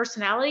structure and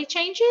personality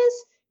changes.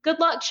 Good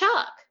luck,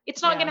 Chuck.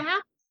 It's not going Yeah. to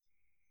happen.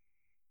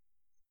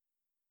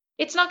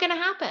 It's not going to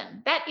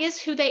happen. That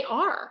is who they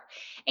are.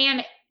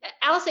 And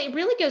Alice, it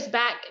really goes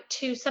back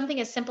to something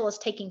as simple as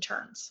taking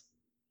turns.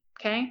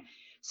 Okay.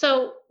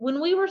 So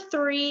when we were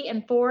 3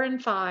 and 4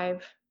 and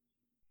 5,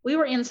 we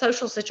were in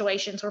social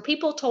situations where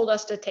people told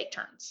us to take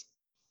turns.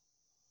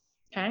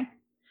 Okay.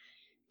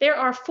 There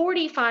are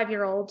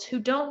 45-year-olds who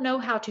don't know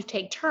how to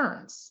take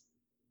turns.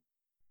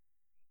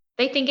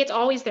 They think it's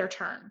always their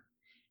turn.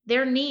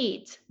 Their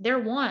needs, their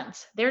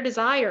wants, their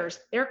desires,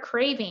 their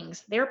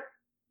cravings, their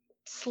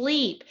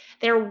sleep,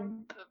 their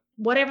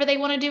whatever they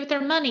want to do with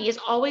their money is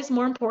always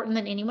more important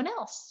than anyone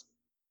else.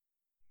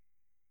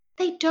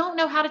 They don't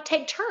know how to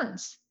take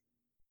turns.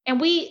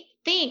 And we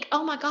think,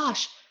 oh my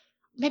gosh,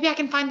 maybe I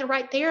can find the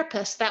right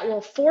therapist that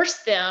will force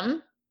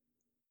them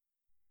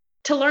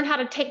to learn how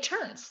to take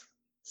turns.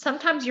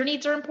 Sometimes your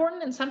needs are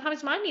important and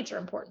sometimes my needs are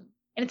important.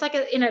 And it's like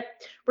in a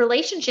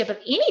relationship of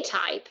any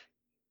type,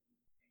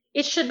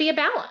 it should be a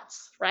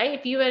balance, right?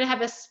 If you would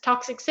have a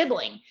toxic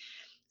sibling,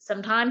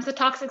 sometimes the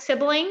toxic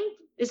sibling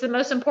is the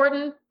most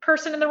important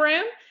person in the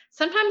room.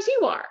 Sometimes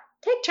you are.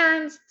 Take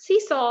turns,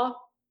 seesaw,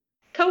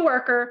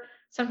 coworker.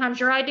 Sometimes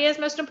your idea is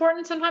most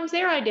important. Sometimes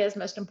their idea is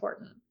most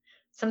important.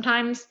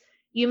 Sometimes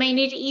you may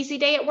need an easy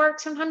day at work.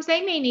 Sometimes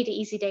they may need an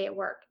easy day at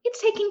work.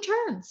 It's taking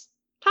turns.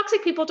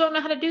 Toxic people don't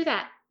know how to do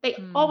that. They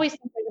Mm. always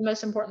think they're the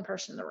most important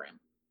person in the room.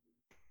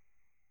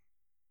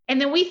 And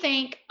then we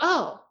think,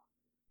 oh,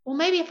 well,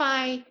 maybe if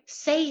I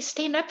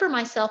stand up for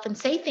myself and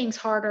say things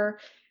harder,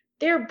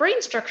 their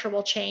brain structure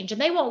will change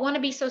and they won't want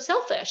to be so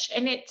selfish.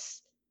 And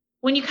it's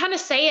when you kind of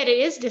say it, it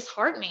is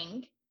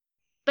disheartening,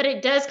 but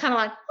it does kind of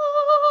like,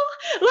 oh,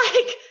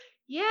 like,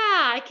 yeah,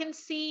 I can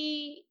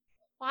see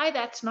why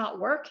that's not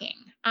working.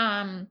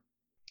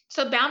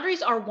 So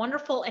boundaries are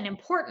wonderful and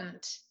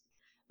important,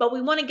 but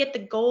we want to get the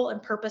goal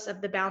and purpose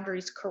of the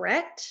boundaries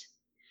correct,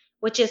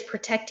 which is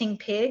protecting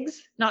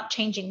pigs, not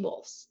changing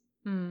wolves.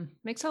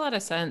 Makes a lot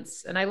of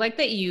sense. And I like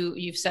that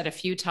you've said a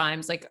few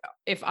times, like,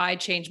 if I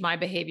change my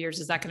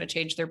behaviors, is that going to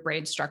change their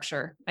brain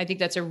structure? I think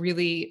that's a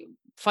really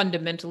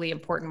fundamentally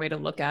important way to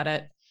look at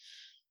it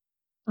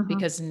Mhm.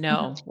 because Mhm.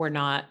 no, we're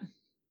not.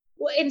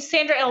 Well, in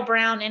Sandra L.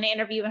 Brown, in an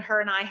interview her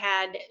and I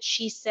had,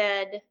 she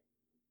said,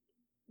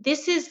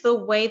 this is the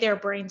way their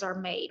brains are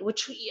made,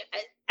 which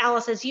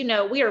Alice, as you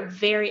know, we are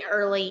very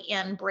early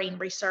in brain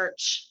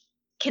research,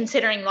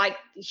 considering like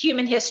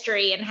human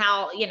history and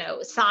how,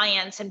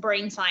 science and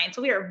brain science.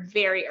 We are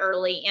very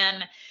early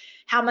in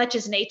how much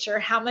is nature,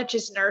 how much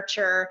is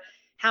nurture,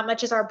 how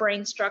much is our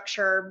brain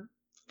structure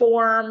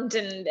formed,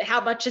 and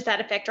how much does that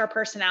affect our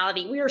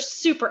personality. We are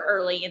super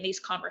early in these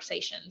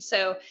conversations.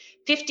 So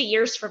 50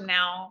 years from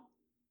now,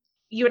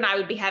 you and I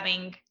would be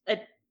having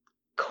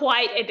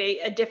quite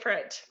a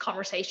different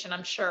conversation,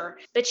 I'm sure.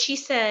 But she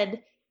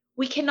said,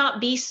 we cannot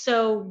be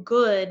so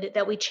good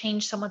that we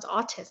change someone's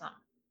autism.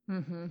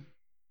 Hmm.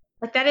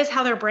 Like that is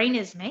how their brain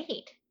is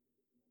made.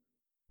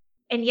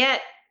 And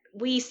yet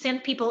we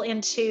send people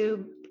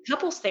into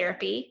couples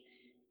therapy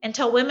and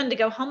tell women to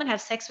go home and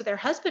have sex with their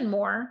husband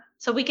more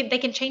so they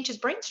can change his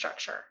brain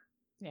structure.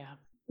 Yeah.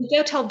 We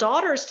go tell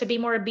daughters to be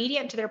more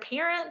obedient to their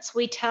parents.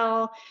 We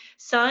tell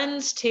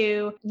sons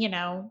to,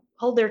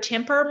 hold their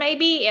temper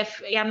maybe.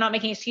 If I'm not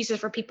making excuses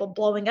for people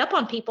blowing up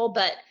on people,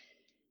 but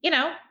you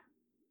know,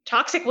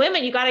 toxic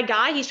women, you got a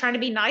guy, he's trying to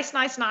be nice,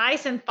 nice,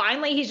 nice, and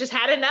finally he's just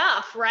had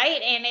enough,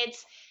 right? And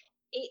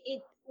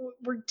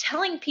we're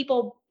telling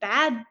people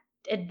bad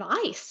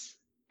advice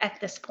at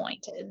this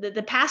point.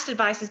 The past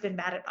advice has been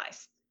bad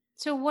advice.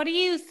 So what do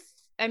you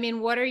I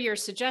mean, what are your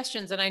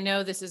suggestions? And I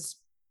know this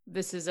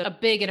is a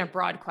big and a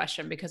broad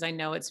question because I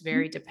know it's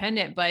very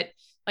dependent, but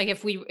like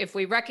if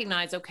we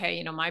recognize,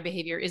 okay, my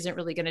behavior isn't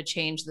really going to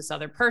change this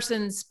other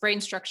person's brain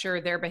structure,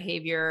 their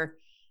behavior,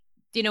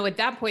 at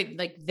that point,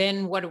 like,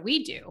 then what do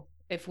we do?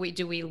 If we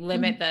do, we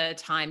limit the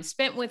time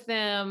spent with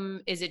them?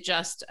 Is it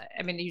just,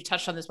 I mean, you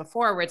touched on this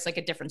before where it's like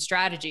a different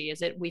strategy.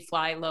 Is it we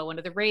fly low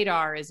under the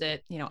radar? Is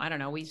it, I don't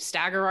know, we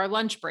stagger our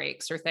lunch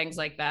breaks or things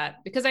like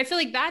that? Because I feel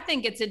like that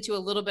thing gets into a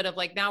little bit of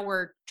like, now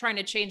we're trying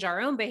to change our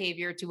own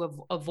behavior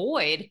to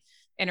avoid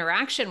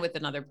interaction with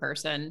another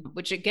person,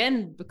 which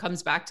again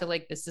comes back to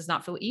like, this does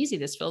not feel easy.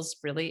 This feels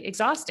really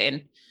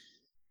exhausting.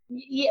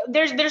 Yeah,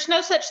 there's no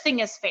such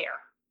thing as fair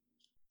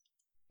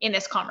in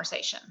this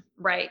conversation,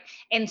 right?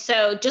 And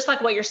so just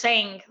like what you're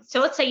saying, so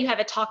let's say you have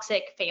a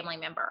toxic family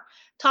member,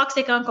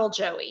 toxic Uncle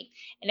Joey,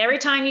 and every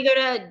time you go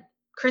to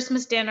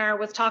Christmas dinner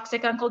with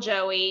toxic Uncle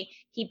Joey,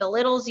 he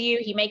belittles you,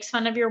 he makes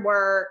fun of your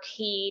work,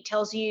 he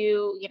tells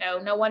you,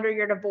 no wonder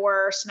you're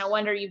divorced, no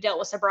wonder you've dealt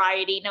with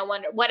sobriety, no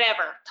wonder,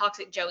 whatever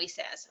toxic Joey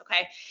says,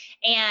 okay?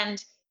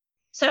 And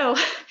so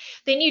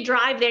then you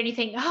drive there and you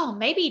think, oh,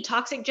 maybe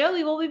toxic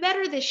Joey will be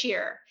better this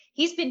year.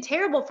 He's been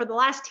terrible for the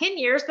last 10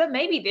 years, but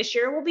maybe this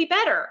year will be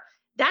better.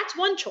 That's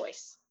one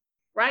choice,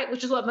 right?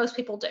 Which is what most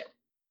people do,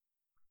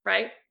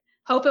 right?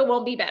 Hope it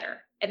won't be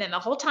better. And then the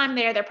whole time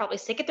there, they're probably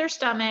sick at their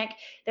stomach.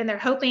 Then they're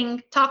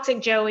hoping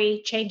toxic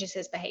Joey changes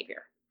his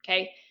behavior.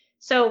 Okay.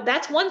 So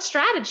that's one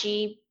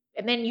strategy.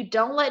 And then you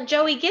don't let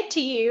Joey get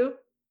to you,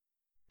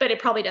 but it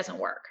probably doesn't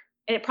work.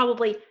 And it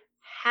probably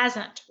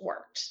hasn't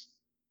worked,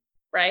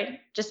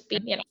 right? Just be.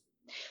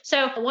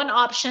 So one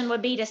option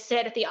would be to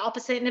sit at the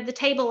opposite end of the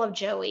table of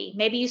Joey.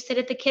 Maybe you sit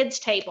at the kids'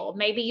 table.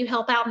 Maybe you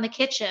help out in the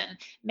kitchen.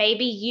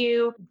 Maybe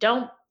you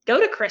don't go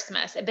to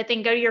Christmas, but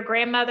then go to your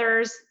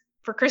grandmother's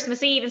for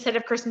Christmas Eve instead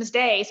of Christmas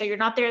Day. So you're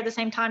not there at the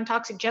same time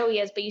toxic Joey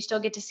is, but you still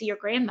get to see your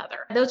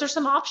grandmother. Those are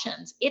some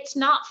options. It's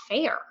not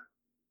fair.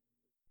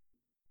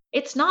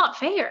 It's not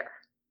fair,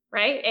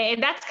 right?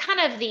 And that's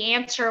kind of the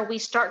answer we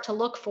start to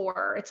look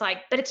for. It's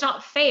like, but it's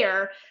not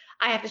fair.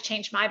 I have to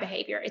change my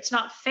behavior. It's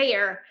not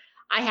fair.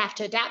 I have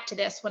to adapt to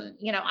this when,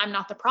 I'm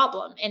not the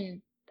problem.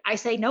 And I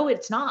say, no,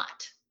 it's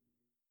not.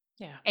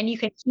 Yeah. And you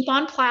can keep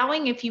on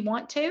plowing if you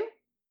want to,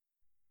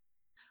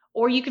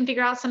 or you can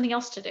figure out something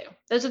else to do.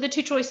 Those are the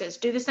two choices.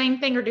 Do the same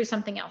thing or do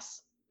something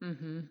else.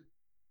 Mm-hmm.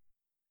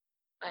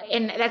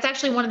 And that's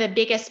actually one of the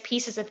biggest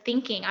pieces of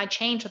thinking I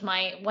changed with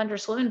my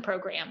Wondrous Women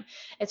program.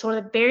 It's one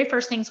of the very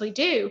first things we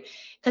do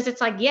because it's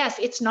like, yes,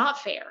 it's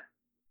not fair.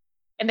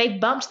 And they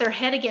bumped their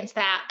head against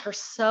that for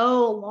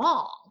so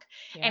long.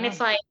 Yeah. And it's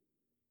like,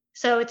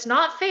 so it's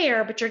not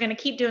fair, but you're going to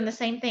keep doing the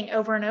same thing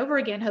over and over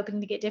again,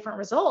 hoping to get different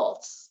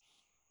results.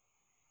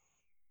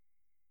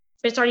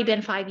 But it's already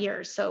been 5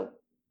 years. So,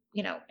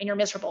 and you're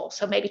miserable.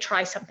 So maybe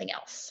try something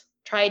else.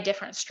 Try a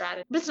different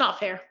strategy. But it's not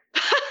fair.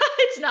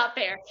 It's not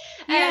fair.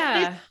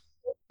 Yeah.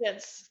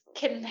 This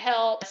can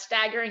help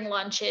staggering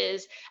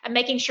lunches and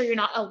making sure you're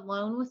not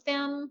alone with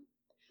them.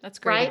 That's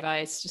great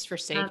advice just for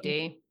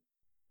safety.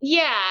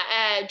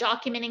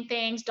 Documenting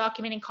things,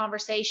 documenting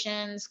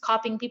conversations,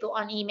 copying people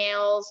on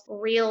emails.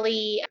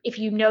 Really, if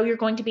you know you're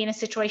going to be in a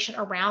situation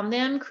around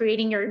them,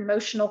 creating your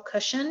emotional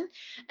cushion.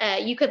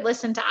 You could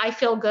listen to I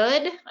Feel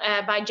Good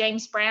by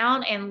James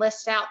Brown and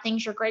list out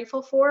things you're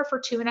grateful for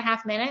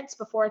 2.5 minutes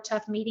before a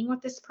tough meeting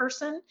with this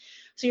person.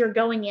 So you're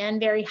going in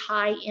very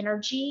high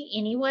energy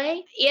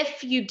anyway.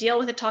 If you deal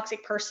with a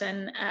toxic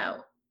person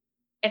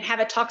and have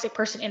a toxic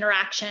person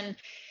interaction,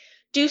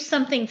 do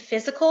something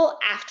physical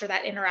after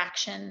that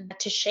interaction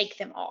to shake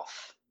them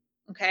off.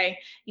 Okay.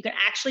 You can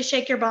actually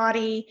shake your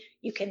body.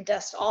 You can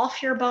dust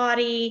off your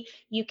body.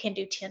 You can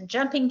do 10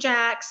 jumping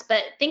jacks.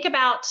 But think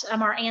about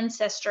our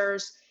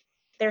ancestors.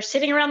 They're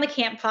sitting around the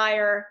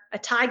campfire. A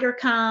tiger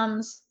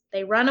comes.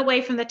 They run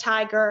away from the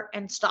tiger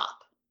and stop.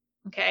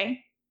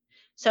 Okay.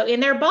 So in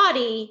their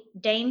body,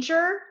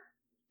 danger,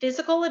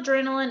 physical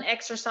adrenaline,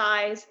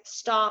 exercise,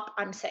 stop,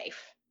 I'm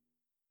safe.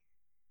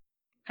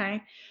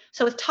 Okay.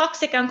 So with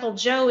toxic Uncle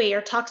Joey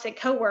or toxic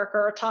coworker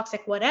or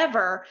toxic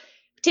whatever,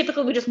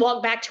 typically we just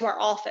walk back to our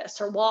office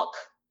or walk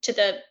to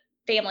the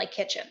family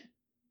kitchen.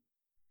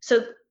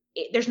 So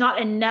there's not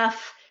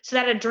enough. So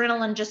that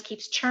adrenaline just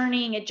keeps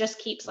churning. It just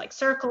keeps like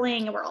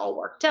circling and we're all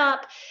worked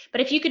up. But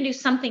if you can do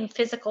something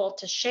physical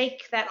to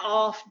shake that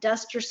off,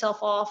 dust yourself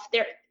off,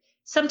 there,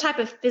 some type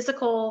of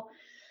physical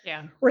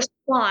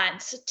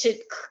response to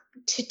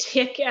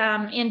tick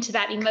into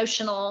that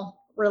emotional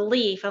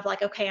relief of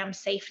like, okay, I'm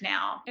safe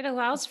now. It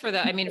allows for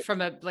that. I mean,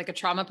 from a like a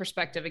trauma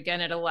perspective,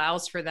 again, it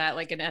allows for that,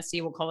 like an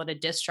SE will call it a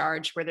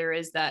discharge, where there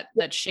is that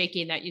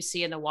shaking that you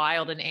see in the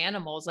wild in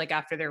animals, like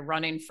after they're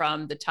running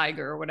from the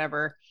tiger or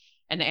whatever,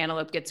 and the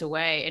antelope gets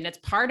away. And it's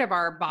part of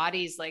our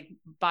body's like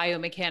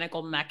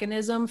biomechanical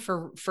mechanism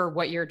for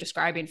what you're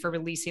describing, for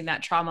releasing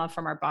that trauma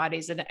from our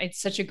bodies. And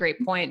it's such a great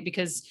point,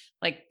 because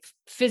like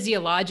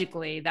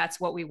physiologically, that's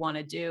what we want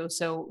to do.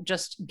 So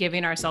just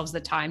giving ourselves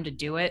the time to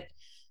do it,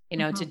 to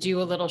Mhm.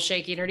 do a little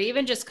shaking, or to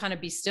even just kind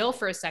of be still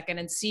for a second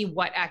and see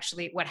what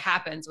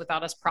happens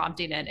without us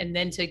prompting it. And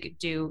then to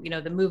do,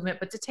 the movement,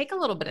 but to take a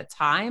little bit of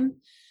time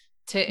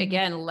to, Mhm.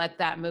 again, let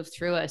that move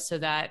through us, so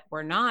that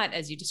we're not,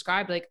 as you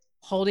described, like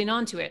holding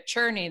on to it,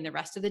 churning the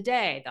rest of the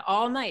day, the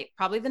all night,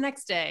 probably the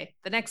next day,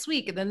 the next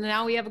week. And then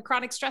now we have a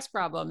chronic stress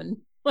problem, and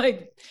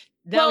like,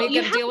 now Well, we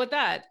got to deal with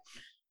that.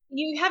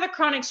 you have a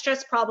chronic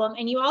stress problem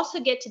and you also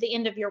get to the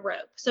end of your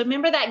rope. So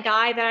remember that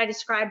guy that I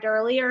described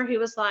earlier who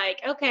was like,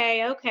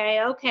 okay,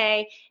 okay,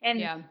 okay. And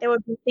Yeah. there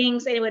would be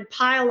things and it would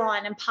pile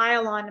on and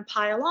pile on and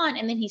pile on.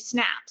 And then he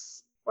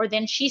snaps or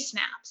then she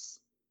snaps.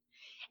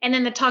 And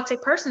then the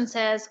toxic person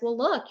says, well,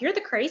 look, you're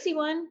the crazy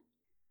one.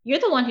 You're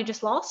the one who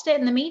just lost it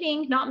in the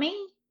meeting, not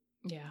me.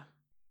 Yeah.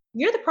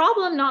 You're the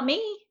problem, not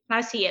me. And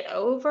I see it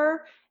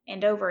over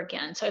and over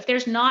again. So if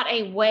there's not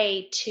a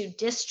way to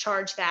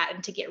discharge that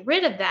and to get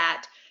rid of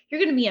that, you're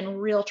going to be in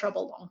real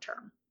trouble long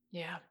term.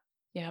 Yeah.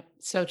 Yeah.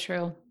 So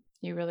true.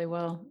 You really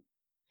will.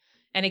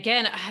 And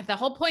again, the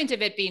whole point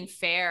of it being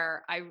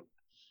fair,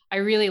 I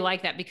really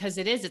like that, because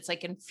it's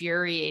like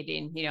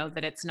infuriating,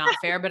 that it's not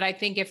fair. But I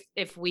think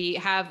if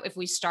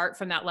we start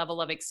from that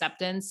level of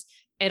acceptance,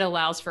 it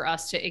allows for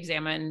us to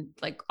examine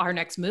like our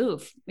next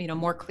move,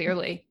 more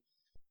clearly.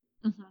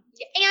 Mhm.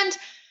 And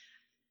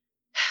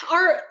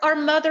our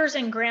mothers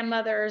and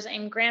grandmothers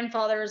and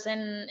grandfathers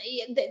and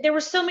there were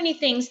so many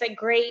things that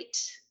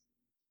great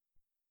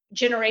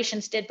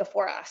generations did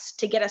before us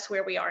to get us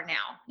where we are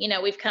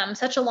now. We've come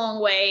such a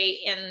long way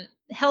in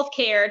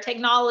healthcare,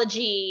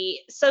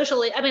 technology,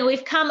 socially. I mean,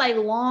 we've come a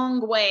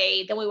long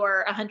way than we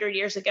were 100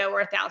 years ago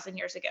or 1,000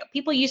 years ago.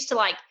 People used to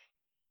like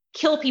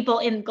kill people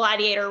in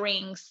gladiator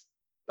rings,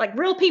 like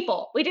real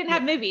people. We didn't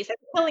have Yeah. movies. They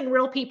were killing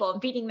real people and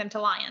feeding them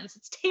to lions.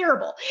 It's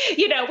terrible.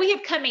 We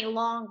have come a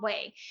long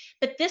way.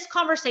 But this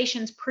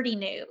conversation's pretty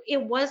new. It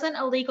wasn't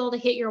illegal to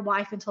hit your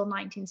wife until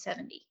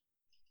 1970.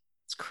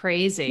 It's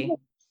crazy.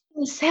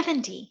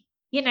 1970,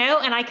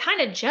 and I kind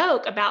of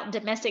joke about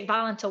domestic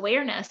violence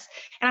awareness,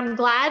 and I'm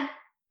glad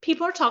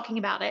people are talking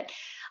about it.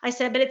 I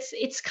said, but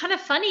it's kind of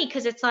funny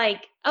because it's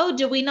like, oh,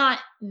 do we not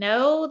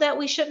know that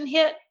we shouldn't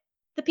hit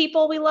the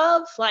people we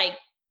love? Like,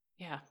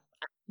 Yeah.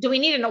 do we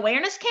need an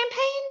awareness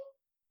campaign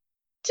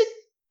to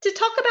to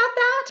talk about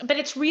that? But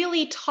it's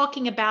really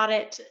talking about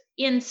it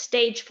in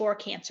stage 4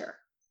 cancer.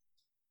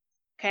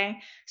 Okay.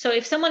 So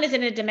if someone is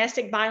in a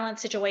domestic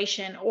violence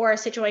situation or a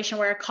situation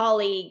where a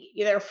colleague,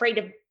 they're afraid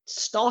of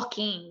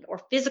stalking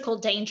or physical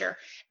danger,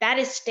 that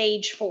is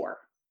stage 4.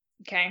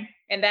 Okay.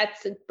 And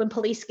that's when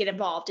police get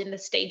involved in the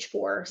stage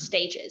 4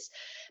 stages.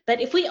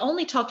 But if we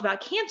only talked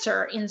about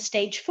cancer in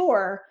stage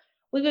 4,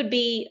 we would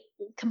be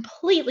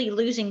completely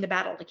losing the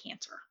battle to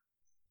cancer.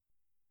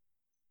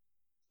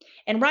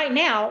 And right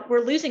now,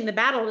 we're losing the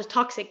battle to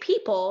toxic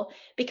people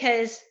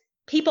because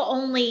people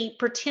only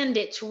pretend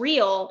it's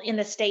real in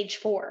the stage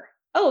 4.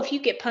 Oh, if you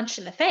get punched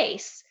in the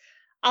face,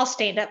 I'll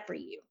stand up for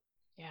you.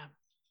 Yeah.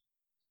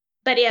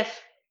 But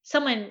if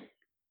someone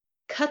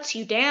cuts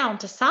you down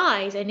to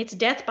size and it's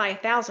death by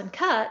 1,000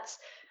 cuts,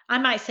 I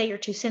might say you're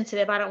too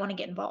sensitive. I don't want to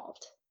get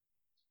involved.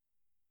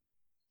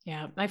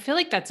 Yeah. I feel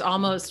like that's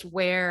almost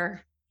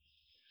where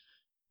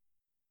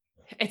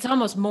it's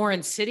almost more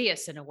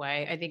insidious in a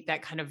way. I think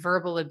that kind of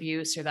verbal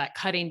abuse, or that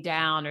cutting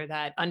down, or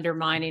that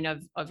undermining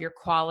of your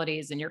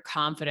qualities and your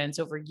confidence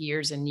over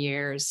years and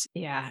years.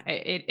 Yeah,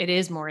 it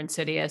is more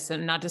insidious.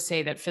 And not to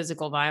say that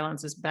physical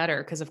violence is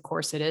better, because of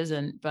course it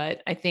isn't.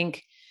 But I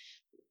think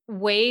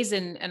ways,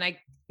 and I,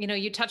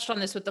 you touched on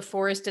this with the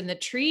forest and the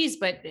trees,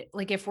 but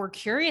like, if we're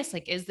curious,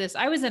 like, is this,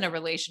 I was in a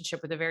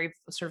relationship with a very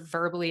sort of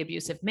verbally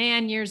abusive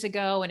man years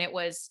ago. And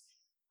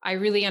I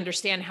really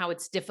understand how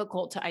it's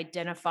difficult to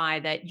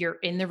identify that you're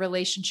in the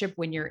relationship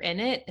when you're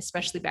in it,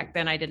 especially back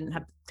then. I didn't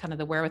have kind of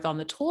the wherewithal and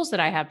the tools that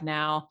I have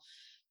now.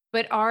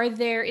 But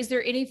is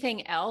there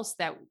anything else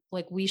that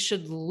like we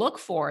should look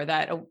for,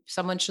 that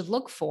someone should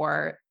look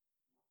for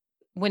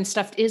when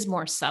stuff is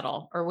more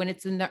subtle, or when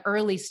it's in the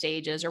early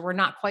stages, or we're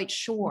not quite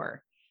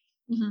sure?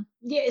 Mhm.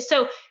 Yeah.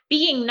 So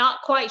being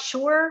not quite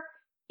sure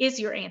is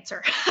your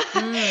answer.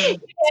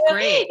 It's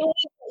great.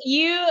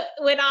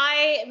 When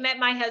I met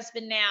my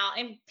husband now,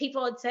 and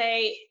people would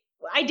say,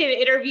 I did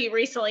an interview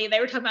recently, and they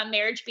were talking about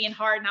marriage being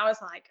hard, and I was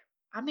like,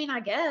 I mean, I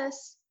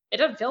guess it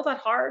doesn't feel that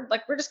hard.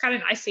 Like, we're just kind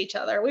of nice to each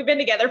other. We've been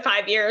together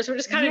 5 years. We're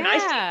just kind of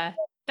nice to each Yeah.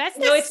 That's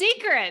other. the It's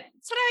secret.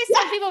 That's what I always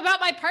tell yeah, people about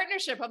my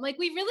partnership. I'm like,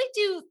 we really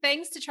do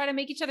things to try to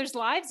make each other's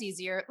lives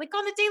easier, like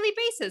on a daily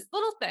basis,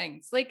 little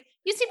things. Like,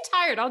 you seem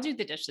tired. I'll do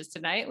the dishes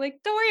tonight.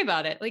 Like, don't worry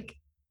about it. Like,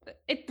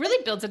 it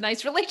really builds a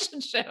nice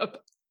relationship.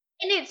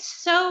 And it's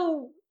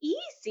so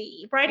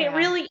easy, right? It Yeah.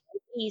 really is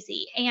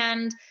easy.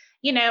 And,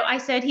 I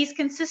said, he's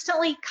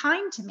consistently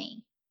kind to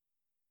me.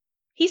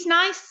 He's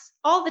nice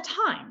all the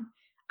time.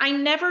 I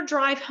never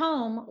drive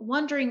home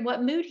wondering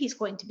what mood he's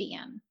going to be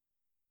in.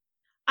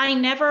 I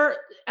never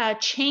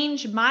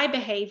change my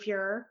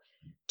behavior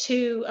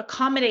to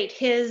accommodate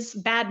his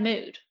bad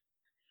mood,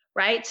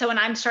 right? So when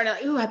I'm starting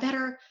like, ooh, I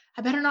better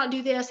not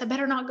do this. I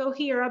better not go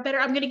here. I'm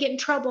going to get in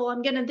trouble.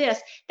 I'm going to this.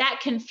 That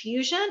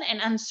confusion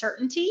and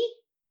uncertainty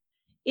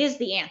is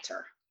the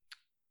answer.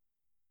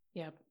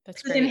 Yep.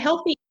 That's Because in a great.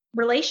 healthy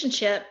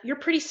relationship, you're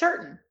pretty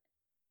certain.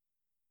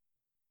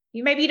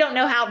 You don't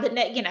know how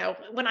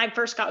when I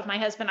first got with my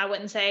husband, I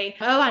wouldn't say,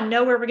 "Oh, I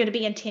know where we're going to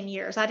be in 10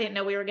 years." I didn't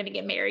know we were going to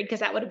get married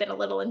because that would have been a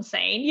little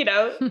insane,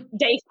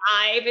 day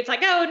 5, it's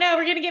like, "Oh, no,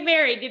 we're going to get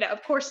married."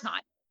 Of course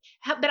not.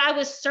 But I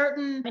was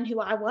certain in who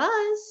I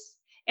was,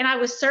 and I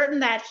was certain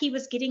that he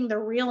was getting the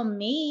real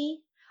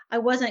me. I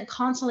wasn't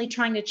constantly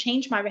trying to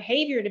change my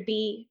behavior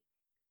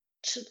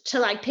to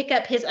like pick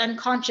up his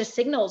unconscious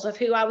signals of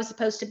who I was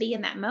supposed to be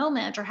in that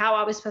moment, or how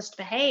I was supposed to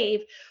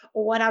behave,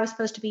 or what I was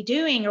supposed to be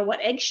doing, or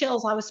what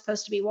eggshells I was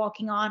supposed to be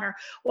walking on, or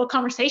what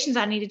conversations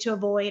I needed to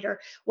avoid,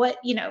 or what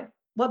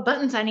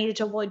buttons I needed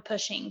to avoid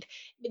pushing.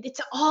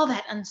 It's all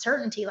that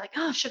uncertainty, like,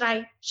 oh, should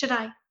I, Mm. should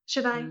I?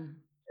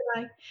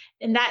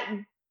 And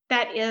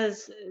that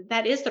is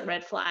the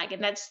red flag.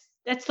 And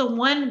that's the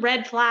one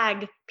red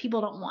flag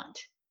people don't want.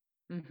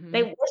 Hmm.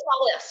 Where's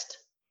my list?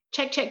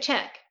 Check, check,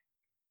 check.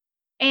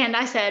 And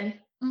I said,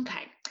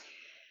 okay,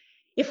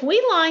 if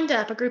we lined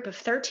up a group of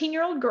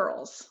 13-year-old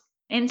girls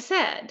and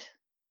said,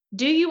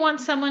 do you want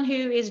someone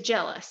who is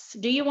jealous?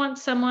 Do you want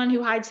someone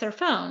who hides their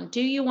phone?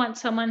 Do you want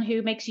someone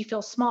who makes you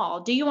feel small?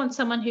 Do you want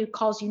someone who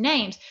calls you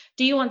names?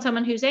 Do you want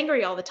someone who's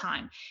angry all the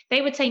time?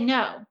 They would say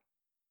no.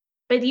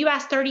 But you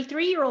ask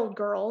 33-year-old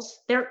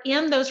girls, they're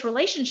in those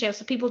relationships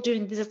with people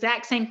doing this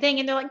exact same thing.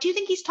 And they're like, do you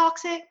think he's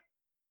toxic?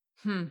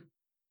 Hmm.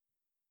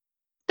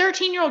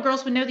 13-year-old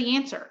girls would know the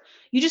answer.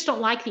 You just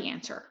don't like the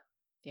answer.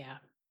 Yeah.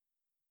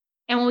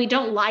 And when we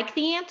don't like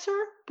the answer,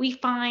 we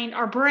find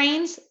our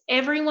brains,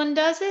 everyone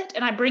does it.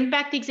 And I bring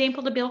back the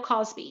example to Bill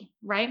Cosby,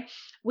 right?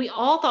 We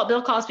all thought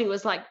Bill Cosby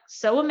was like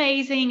so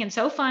amazing and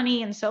so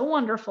funny and so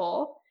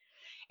wonderful.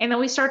 And then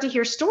we start to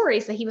hear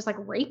stories that he was like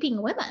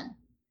raping women.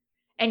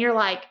 And you're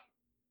like,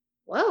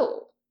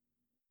 whoa,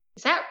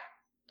 is that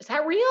is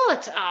that real?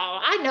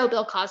 I know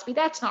Bill Cosby.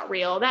 That's not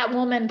real. That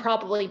woman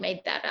probably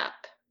made that up.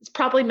 It's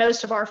probably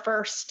most of our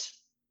first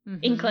Hmm.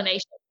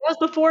 inclination. That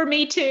was before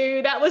Me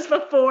Too. That was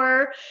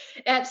before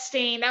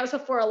Epstein. That was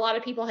before a lot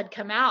of people had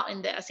come out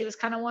in this. He was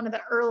kind of one of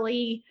the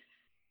early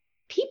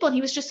people, and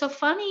he was just so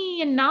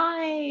funny and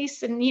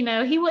nice. And,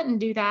 he wouldn't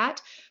do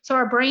that. So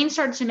our brain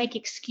started to make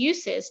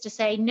excuses to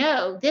say,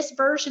 no, this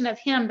version of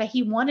him that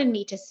he wanted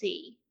me to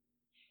see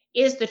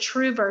is the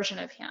true version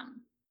of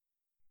him.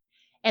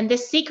 And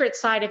this secret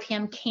side of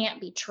him can't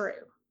be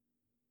true.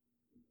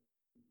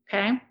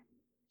 Okay.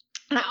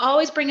 And I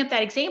always bring up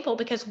that example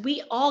because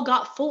we all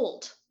got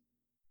fooled.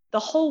 The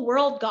whole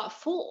world got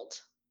fooled.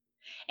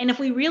 And if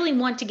we really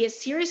want to get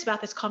serious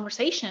about this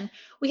conversation,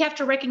 we have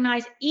to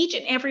recognize each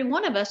and every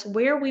one of us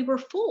where we were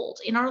fooled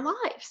in our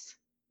lives.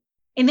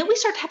 And then we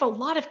start to have a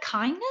lot of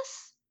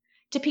kindness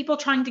to people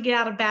trying to get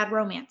out of bad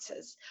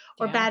romances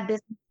or Yeah. bad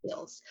business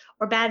deals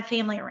or bad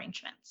family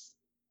arrangements.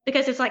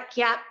 Because it's like,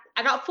 yeah,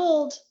 I got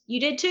fooled. You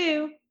did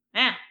too.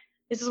 Yeah,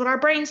 this is what our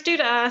brains do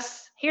to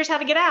us. Here's how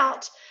to get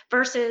out.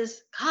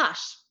 Versus,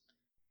 gosh,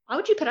 why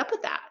would you put up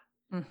with that?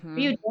 Are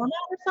you a Hmm. doormat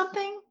or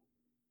something?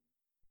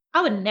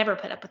 I would never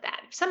put up with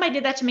that. If somebody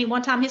did that to me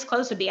one time, his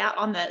clothes would be out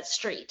on the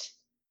street.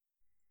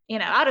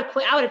 I'd have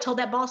quit. I would have told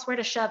that boss where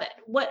to shove it.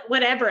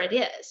 Whatever it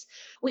is.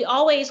 We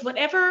always,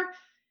 whatever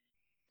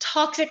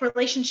toxic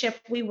relationship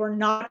we were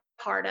not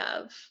part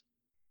of,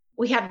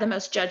 we have the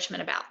most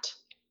judgment about.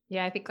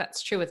 Yeah, I think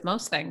that's true with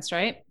most things,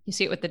 right? You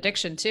see it with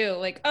addiction too.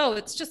 Like, oh,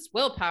 it's just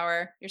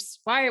willpower.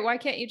 Why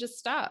can't you just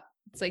stop?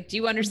 It's like, do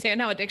you understand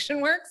how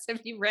addiction works?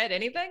 Have you read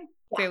anything?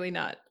 Yeah. Clearly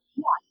not.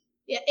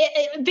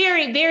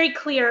 Very, very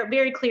clear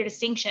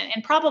distinction.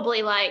 And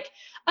probably like,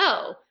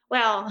 oh,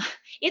 well,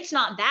 it's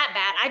not that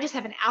bad. I just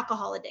have an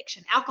alcohol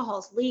addiction.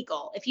 Alcohol's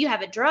legal. If you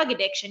have a drug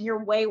addiction,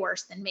 you're way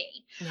worse than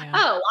me. Yeah.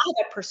 Oh, I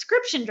have a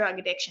prescription drug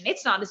addiction.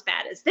 It's not as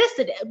bad as this,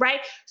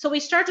 right? So we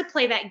start to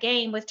play that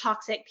game with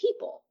toxic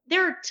people.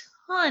 There are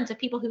tons of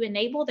people who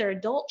enable their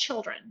adult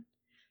children,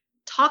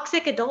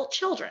 toxic adult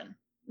children.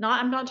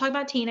 I'm not talking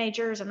about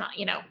teenagers. I'm not,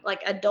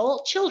 like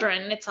adult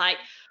children. It's like,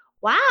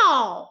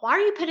 wow, why are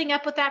you putting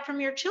up with that from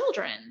your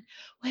children?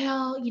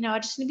 Well, I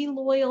just need to be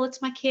loyal.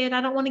 It's my kid. I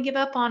don't want to give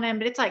up on him.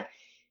 But it's like,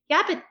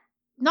 yeah, but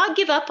not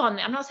give up on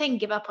them. I'm not saying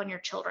give up on your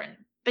children,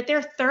 but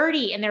they're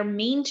 30 and they're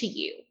mean to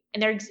you.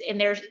 And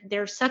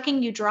they're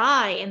sucking you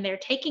dry, and they're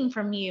taking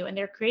from you, and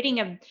they're creating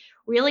a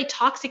really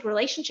toxic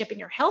relationship, and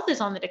your health is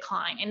on the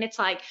decline. And it's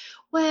like,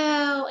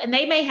 well, and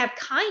they may have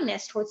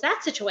kindness towards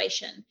that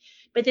situation,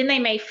 but then they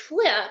may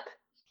flip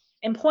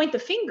and point the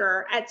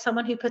finger at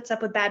someone who puts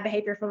up with bad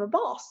behavior from a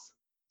boss.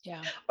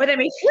 Yeah. Or they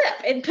may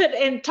flip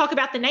and talk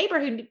about the neighbor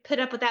who put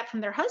up with that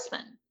from their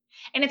husband.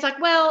 And it's like,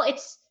 well,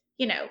 it's,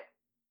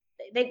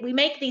 we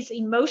make these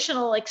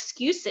emotional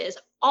excuses.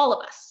 All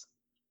of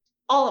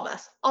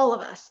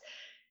us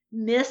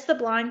miss the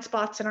blind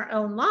spots in our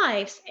own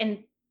lives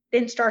and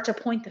then start to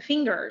point the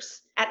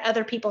fingers at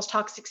other people's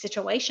toxic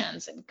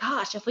situations. And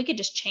gosh, if we could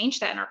just change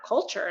that in our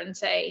culture and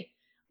say,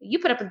 you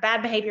put up with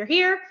bad behavior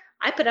here,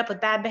 I put up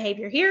with bad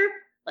behavior here.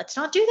 Let's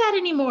not do that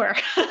anymore.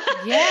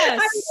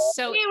 Yes.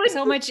 I mean,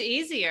 So much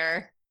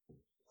easier.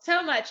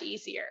 so much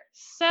easier.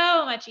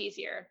 So much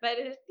easier. But,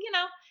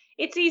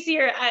 it's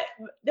easier.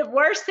 The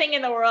worst thing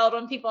in the world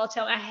when people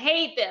tell me, I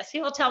hate this.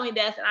 People tell me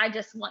this, and I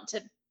just want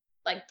to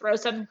like throw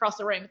something across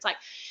the room. It's like,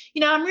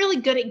 I'm really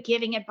good at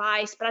giving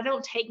advice, but I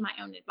don't take my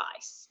own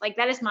advice. Like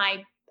that is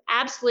my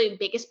absolute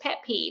biggest pet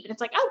peeve. And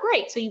it's like, oh,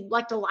 great. So you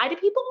like to lie to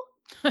people?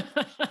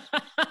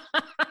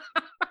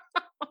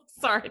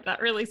 Sorry,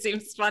 that really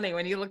seems funny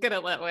when you look at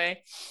it that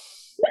way.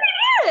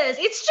 It is.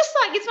 It's just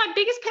like, it's my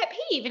biggest pet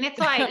peeve. And it's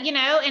like,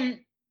 and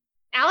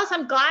Alice,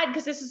 I'm glad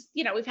because this is,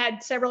 we've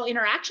had several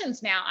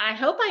interactions now. And I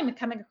hope I'm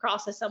coming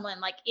across as someone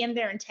like in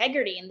their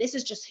integrity. And this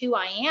is just who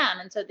I am.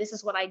 And so this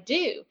is what I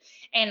do.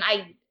 And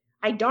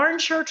I darn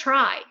sure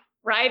try,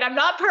 right? I'm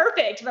not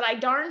perfect, but I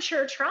darn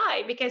sure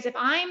try because if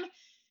I'm,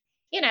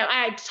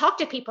 I talked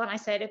to people and I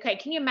said, okay,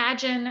 can you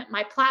imagine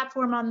my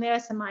platform on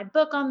this and my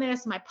book on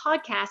this, and my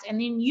podcast? And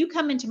then you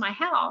come into my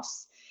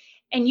house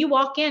and you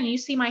walk in and you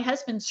see my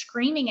husband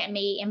screaming at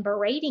me and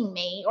berating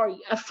me, or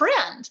a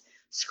friend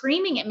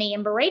screaming at me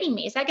and berating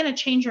me. Is that going to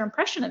change your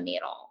impression of me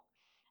at all?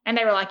 And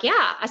they were like,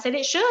 yeah. I said,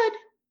 it should.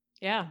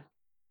 Yeah.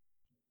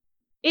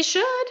 It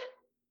should,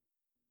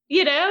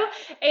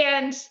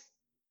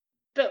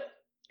 but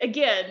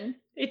again,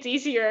 it's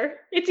easier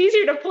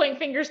to point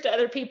fingers to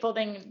other people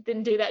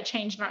than do that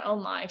change in our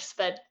own lives,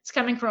 but it's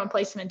coming from a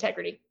place of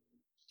integrity.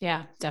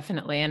 Yeah,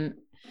 definitely. And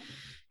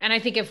I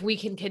think if we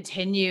can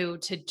continue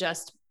to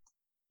just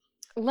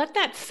let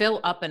that fill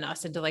up in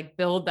us and to like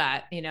build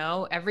that,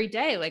 every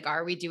day, like,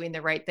 are we doing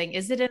the right thing?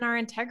 Is it in our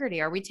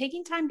integrity? Are we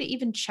taking time to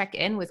even check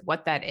in with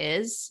what that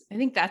is? I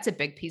think that's a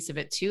big piece of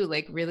it too.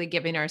 Like really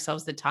giving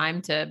ourselves the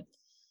time to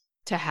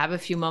have a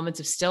few moments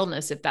of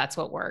stillness, if that's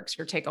what works,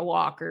 or take a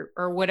walk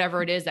or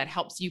whatever it is that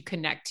helps you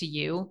connect to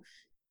you,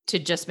 to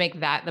just make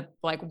that the,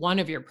 like one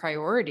of your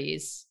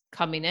priorities,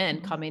 coming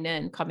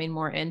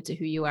more into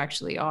who you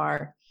actually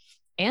are,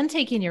 and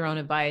taking your own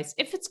advice.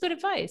 If it's good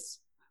advice,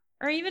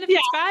 or even if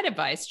it's bad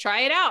advice,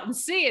 try it out and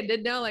see, and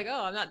then know like,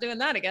 oh, I'm not doing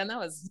that again. That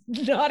was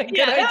not a good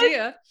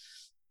idea.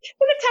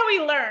 That's how we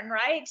learn,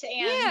 right?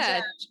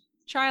 And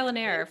trial and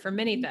error for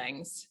many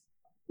things.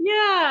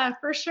 Yeah,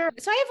 for sure.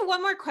 So I have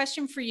one more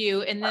question for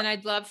you. And then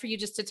I'd love for you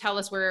just to tell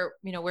us where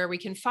we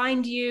can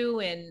find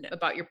you, and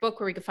about your book,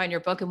 where we can find your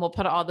book. And we'll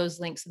put all those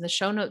links in the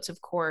show notes, of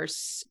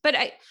course. But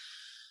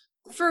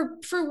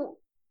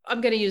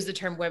I'm going to use the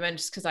term women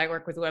just because I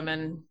work with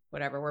women,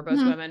 whatever, we're both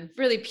women,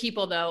 really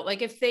people though.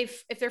 Like if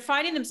they're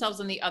finding themselves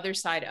on the other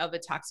side of a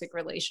toxic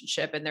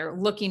relationship, and they're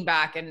looking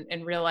back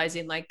and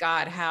realizing like,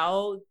 God,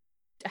 how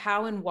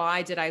and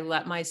why did I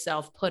let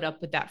myself put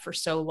up with that for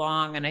so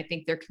long? And I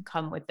think there can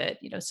come with it,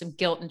 some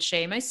guilt and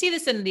shame. I see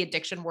this in the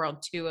addiction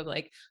world too, of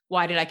like,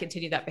 why did I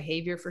continue that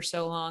behavior for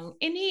so long?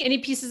 Any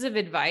pieces of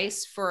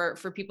advice for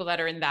people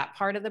that are in that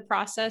part of the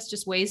process,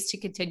 just ways to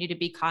continue to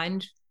be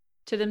kind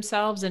to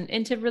themselves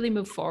and to really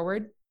move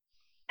forward?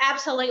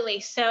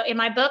 Absolutely. So in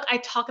my book, I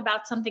talk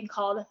about something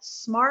called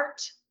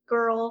smart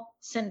girl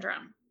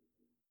syndrome.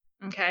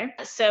 Okay.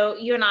 So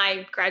you and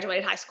I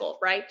graduated high school,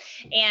 right?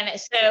 And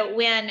so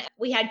when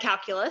we had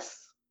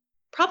calculus,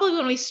 probably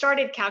when we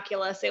started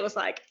calculus, it was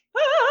like,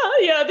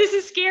 this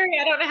is scary.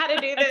 I don't know how to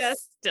do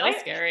this. Still right?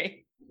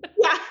 Scary.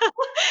 Yeah.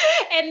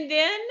 And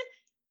then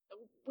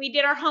we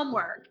did our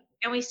homework,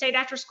 and we stayed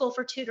after school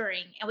for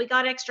tutoring, and we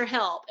got extra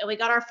help, and we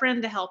got our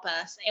friend to help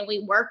us, and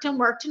we worked and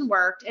worked and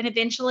worked. And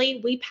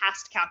eventually we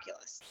passed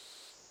calculus.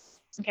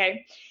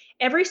 Okay.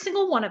 Every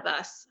single one of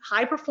us,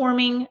 high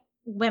performing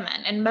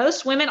women, and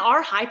most women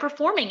are high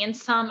performing in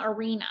some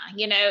arena.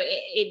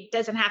 It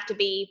doesn't have to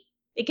be,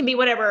 it can be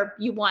whatever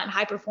you want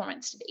high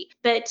performance to be.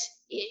 But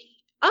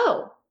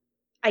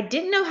I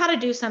didn't know how to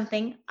do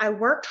something. I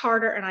worked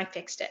harder and I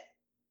fixed it.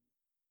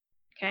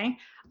 Okay.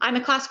 I'm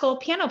a classical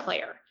piano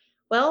player.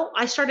 Well,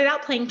 I started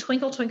out playing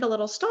Twinkle, Twinkle,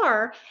 Little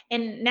Star,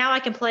 and now I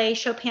can play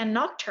Chopin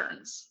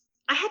nocturnes.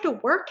 I had to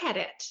work at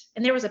it,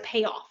 and there was a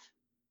payoff.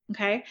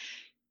 Okay.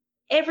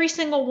 Every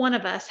single one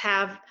of us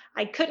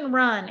I couldn't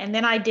run, and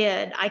then I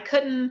did. I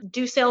couldn't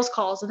do sales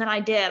calls, and then I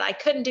did. I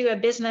couldn't do a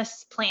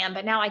business plan,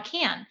 but now I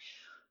can.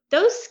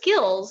 Those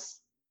skills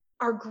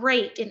are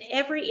great in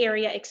every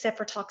area except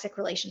for toxic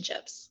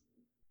relationships.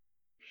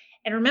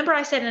 And remember,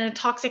 I said in a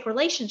toxic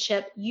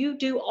relationship, you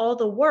do all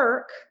the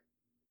work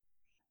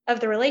of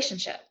the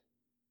relationship.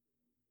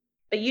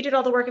 But you did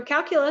all the work of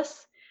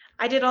calculus.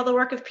 I did all the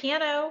work of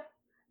piano.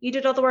 You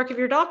did all the work of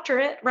your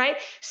doctorate, right?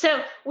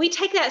 So we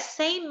take that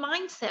same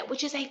mindset,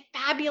 which is a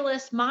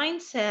fabulous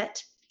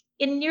mindset,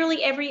 in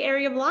nearly every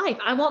area of life.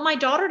 I want my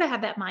daughter to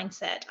have that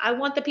mindset. I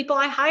want the people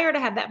I hire to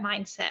have that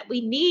mindset.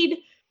 We need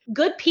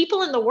good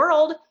people in the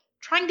world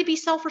trying to be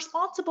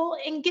self-responsible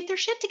and get their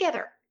shit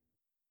together.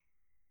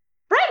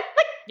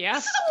 Yeah.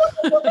 This is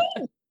a wonderful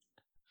thing.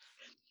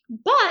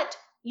 But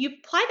you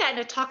apply that in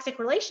a toxic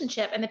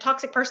relationship, and the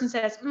toxic person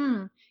says,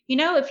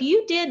 if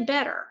you did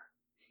better,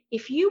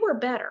 if you were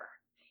better,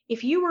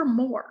 if you were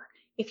more,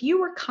 if you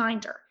were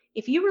kinder,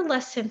 if you were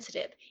less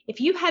sensitive, if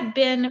you had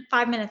been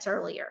 5 minutes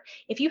earlier,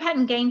 if you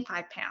hadn't gained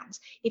 5 pounds,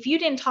 if you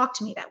didn't talk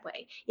to me that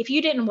way, if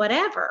you didn't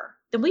whatever,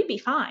 then we'd be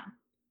fine.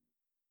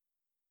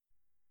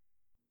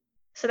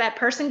 So that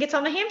person gets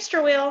on the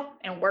hamster wheel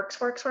and works,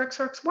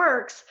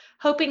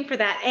 hoping for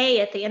that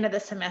A at the end of the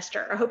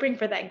semester or hoping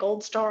for that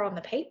gold star on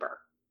the paper.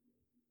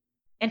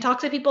 And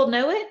toxic people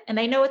know it and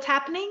they know what's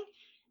happening,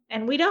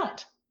 and we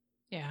don't.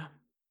 Yeah.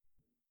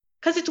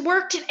 Because it's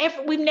worked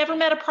and we've never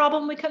met a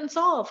problem we couldn't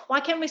solve. Why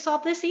can't we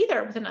solve this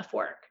either with enough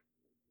work?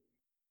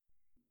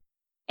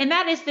 And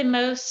that is the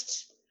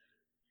most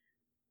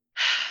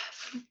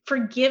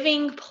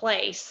forgiving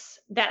place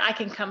that I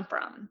can come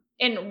from,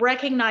 and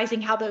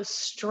recognizing how those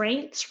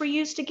strengths were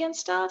used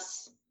against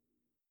us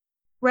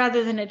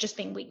rather than it just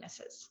being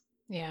weaknesses.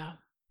 Yeah.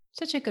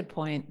 Such a good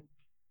point.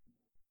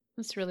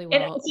 That's really And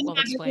well it's well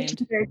something I believe to explained.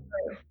 be very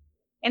true.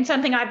 And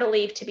something I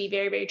believe to be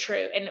very, very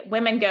true. And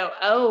women go,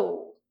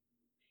 oh,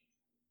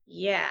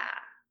 yeah.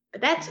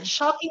 But that's Mhm.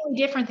 shockingly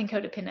different than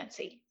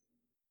codependency.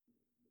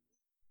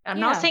 I'm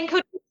not Yeah. saying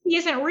codependency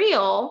isn't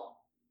real,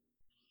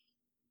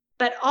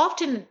 but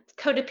often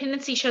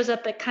codependency shows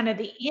up at kind of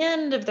the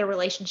end of the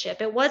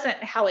relationship. It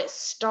wasn't how it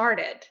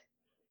started,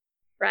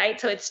 right?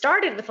 So it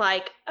started with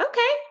like,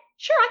 okay,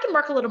 sure, I can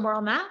work a little more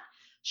on that.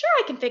 Sure,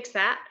 I can fix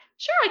that.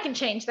 Sure, I can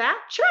change that.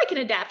 Sure, I can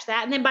adapt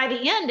that. And then by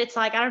the end, it's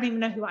like, I don't even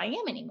know who I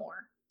am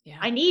anymore. Yeah.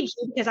 I need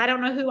you because I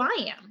don't know who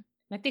I am.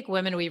 I think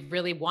women, we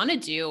really want to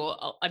do,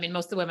 I mean,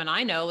 most of the women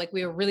I know, like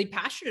we are really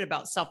passionate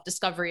about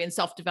self-discovery and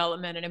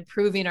self-development and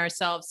improving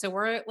ourselves. So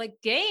we're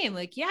like game,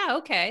 like, yeah,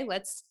 okay,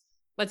 let's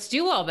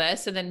do all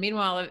this. And then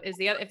meanwhile, if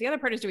the other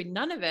part is doing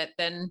none of it,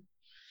 then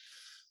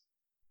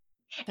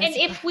And it's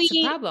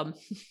a problem.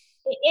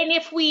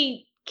 if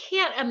we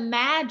can't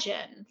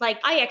imagine, like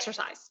I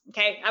exercise,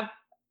 okay?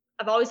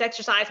 I've always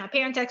exercised. My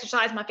parents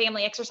exercise, my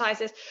family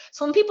exercises.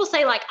 So when people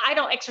say like I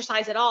don't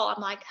exercise at all, I'm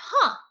like,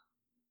 huh,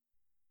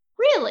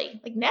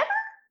 really? Like never?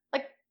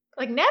 Like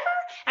like never?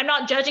 I'm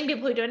not judging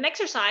people who do an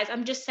exercise.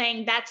 I'm just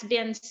saying that's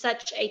been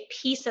such a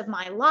piece of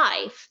my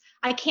life.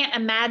 I can't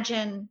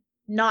imagine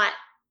not.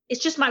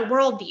 It's just my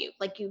worldview.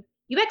 Like you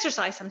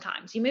exercise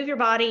sometimes, you move your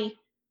body.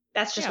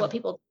 That's just Yeah. what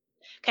people do.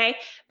 Okay.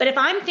 But if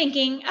I'm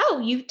thinking, oh,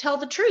 you tell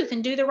the truth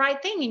and do the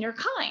right thing and you're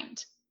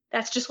kind,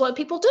 that's just what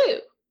people do.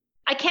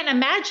 I can't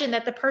imagine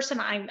that the person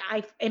I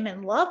am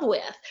in love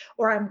with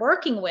or I'm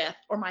working with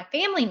or my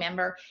family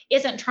member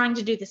isn't trying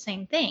to do the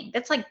same thing.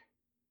 That's like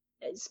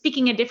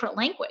speaking a different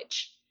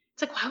language.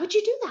 It's like, why would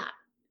you do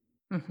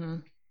that? Hmm.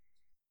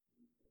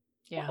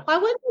 Yeah. Why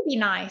wouldn't you be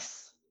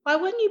nice? Why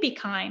wouldn't you be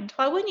kind?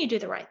 Why wouldn't you do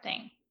the right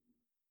thing?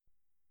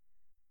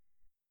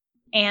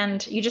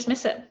 And you just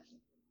miss it.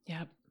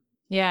 Yeah.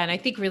 Yeah. And I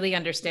think really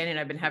understanding,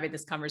 I've been having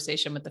this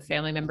conversation with a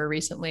family member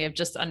recently of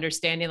just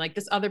understanding like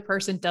this other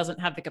person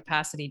doesn't have the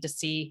capacity to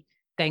see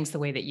things the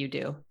way that you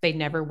do. They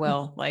never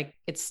will. Like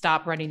it's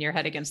stop running your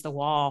head against the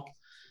wall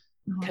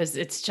Mhm. because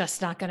it's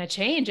just not going to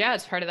change. Yeah.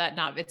 It's part of that.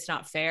 It's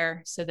not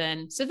fair. So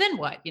then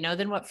what,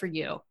 then what for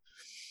you?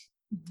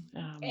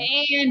 Um,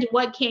 And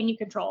what can you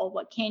control?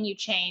 What can you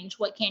change?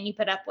 What can you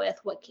put up with?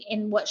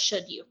 And what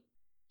should you?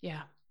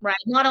 yeah. Right?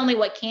 Not only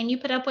what can you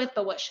put up with,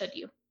 but what should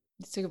you?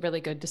 It's a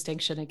really good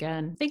distinction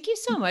again. Thank you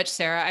so much,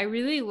 Sarah. I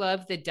really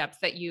love the depth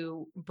that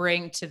you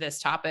bring to this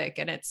topic,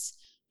 and it's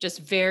just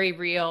very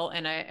real.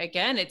 And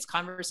again, it's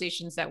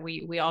conversations that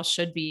we all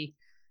should be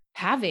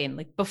having,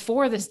 like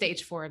before the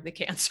stage 4 of the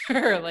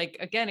cancer. Like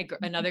again,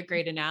 another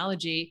great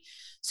analogy.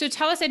 So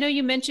tell us. I know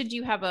you mentioned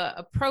you have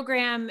a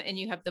program and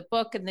you have the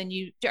book, and then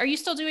are you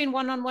still doing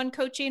one-on-one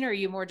coaching, or are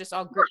you more just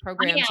all group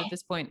programs at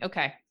this point?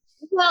 Okay.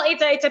 Well,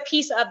 it's a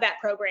piece of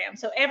that program.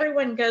 So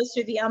everyone goes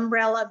through the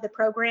umbrella of the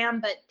program,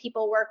 but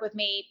people work with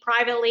me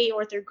privately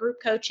or through group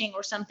coaching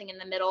or something in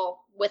the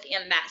middle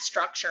within that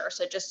structure.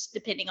 So just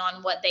depending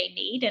on what they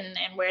need and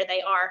where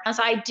they are. As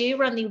I do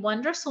run the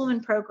Wondrous Woman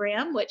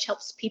program, which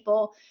helps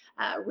people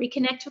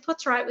reconnect with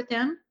what's right with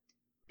them,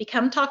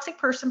 become toxic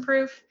person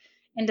proof,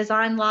 and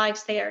design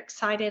lives they are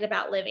excited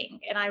about living.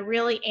 And I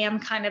really am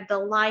kind of the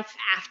life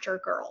after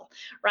girl,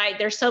 right?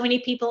 There's so many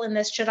people in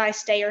this should I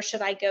stay or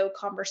should I go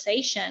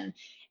conversation.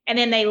 And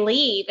then they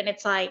leave and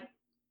it's like,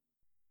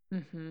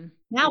 Mm-hmm.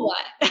 now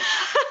what?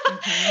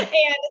 Mm-hmm. And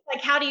it's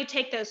like, how do you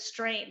take those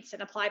strengths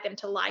and apply them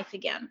to life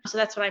again? So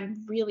that's what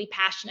I'm really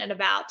passionate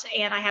about.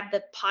 And I have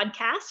the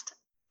podcast,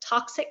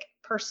 Toxic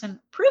Person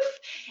Proof,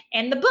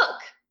 and the book,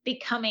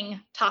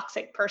 Becoming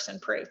Toxic Person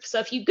Proof. So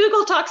if you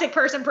Google Toxic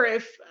Person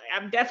Proof,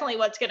 I'm definitely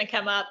what's going to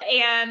come up.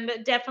 And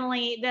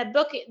definitely the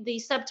book, the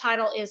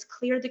subtitle is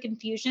Clear the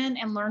Confusion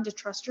and Learn to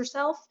Trust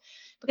Yourself,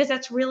 because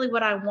that's really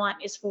what I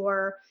want is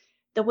for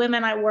the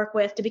women I work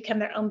with to become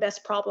their own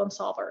best problem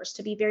solvers,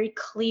 to be very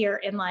clear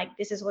in like,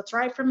 this is what's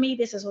right for me.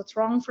 This is what's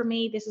wrong for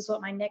me. This is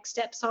what my next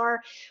steps are,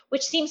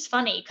 which seems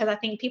funny because I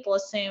think people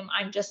assume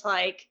I'm just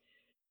like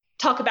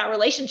talk about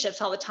relationships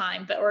all the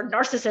time, but or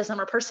narcissism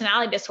or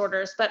personality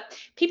disorders, but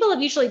people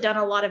have usually done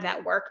a lot of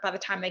that work by the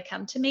time they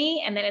come to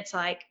me. And then it's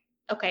like,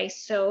 okay,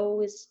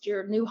 so is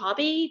your new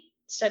hobby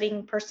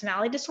studying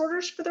personality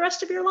disorders for the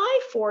rest of your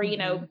life? Or,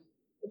 Mhm.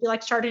 would you like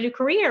to start a new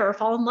career or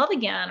fall in love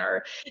again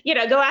or,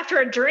 go after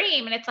a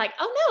dream? And it's like,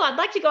 oh no, I'd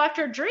like to go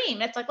after a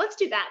dream. It's like, let's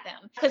do that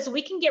then. Because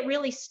we can get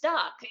really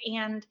stuck.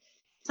 And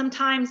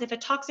sometimes if a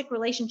toxic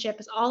relationship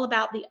is all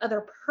about the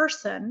other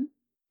person,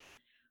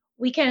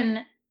 we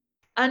can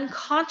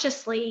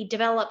unconsciously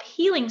develop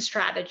healing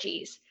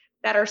strategies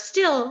that are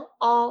still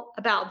all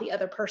about the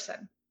other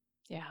person.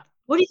 Yeah.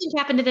 What do you think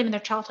happened to them in their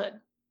childhood?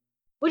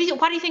 Why do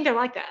you think they're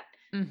like that?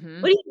 What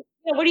Mhm. do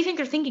what do you think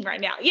they're thinking right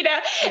now?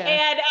 Yeah.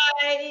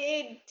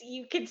 And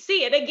you can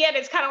see it again.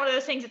 It's kind of one of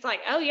those things. It's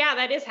like, oh yeah,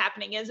 that is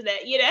happening, isn't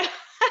it?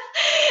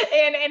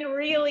 And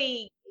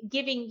really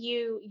giving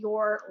you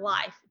your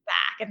life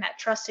back and that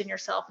trust in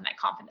yourself and that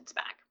confidence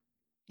back.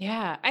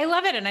 Yeah, I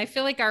love it. And I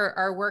feel like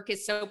our work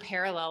is so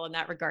parallel in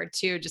that regard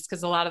too, just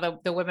because a lot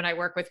of the women I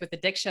work with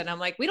addiction, I'm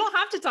like, we don't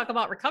have to talk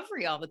about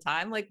recovery all the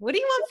time. Like, what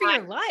do you want for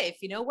Right, your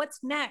life?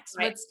 What's next?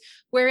 right.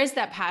 Where is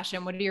that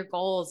passion? What are your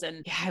goals?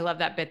 And yeah, I love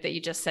that bit that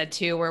you just said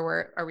too,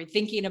 where are we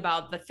thinking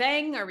about the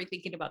thing? Are we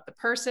thinking about the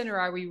person? Or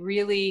are we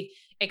really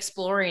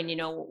exploring,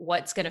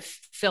 what's going to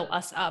fill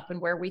us up and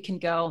where we can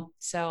go?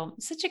 So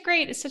it's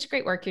such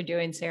great work you're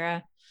doing,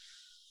 Sarah.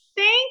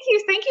 Thank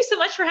you. Thank you so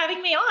much for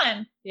having me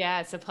on. Yeah,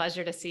 it's a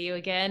pleasure to see you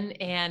again.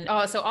 And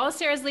oh, so all of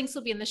Sarah's links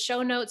will be in the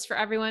show notes for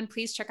everyone.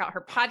 Please check out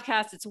her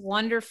podcast. It's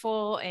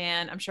wonderful.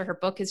 And I'm sure her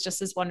book is just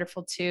as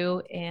wonderful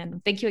too.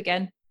 And thank you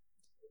again.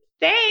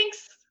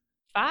 Thanks.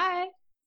 Bye.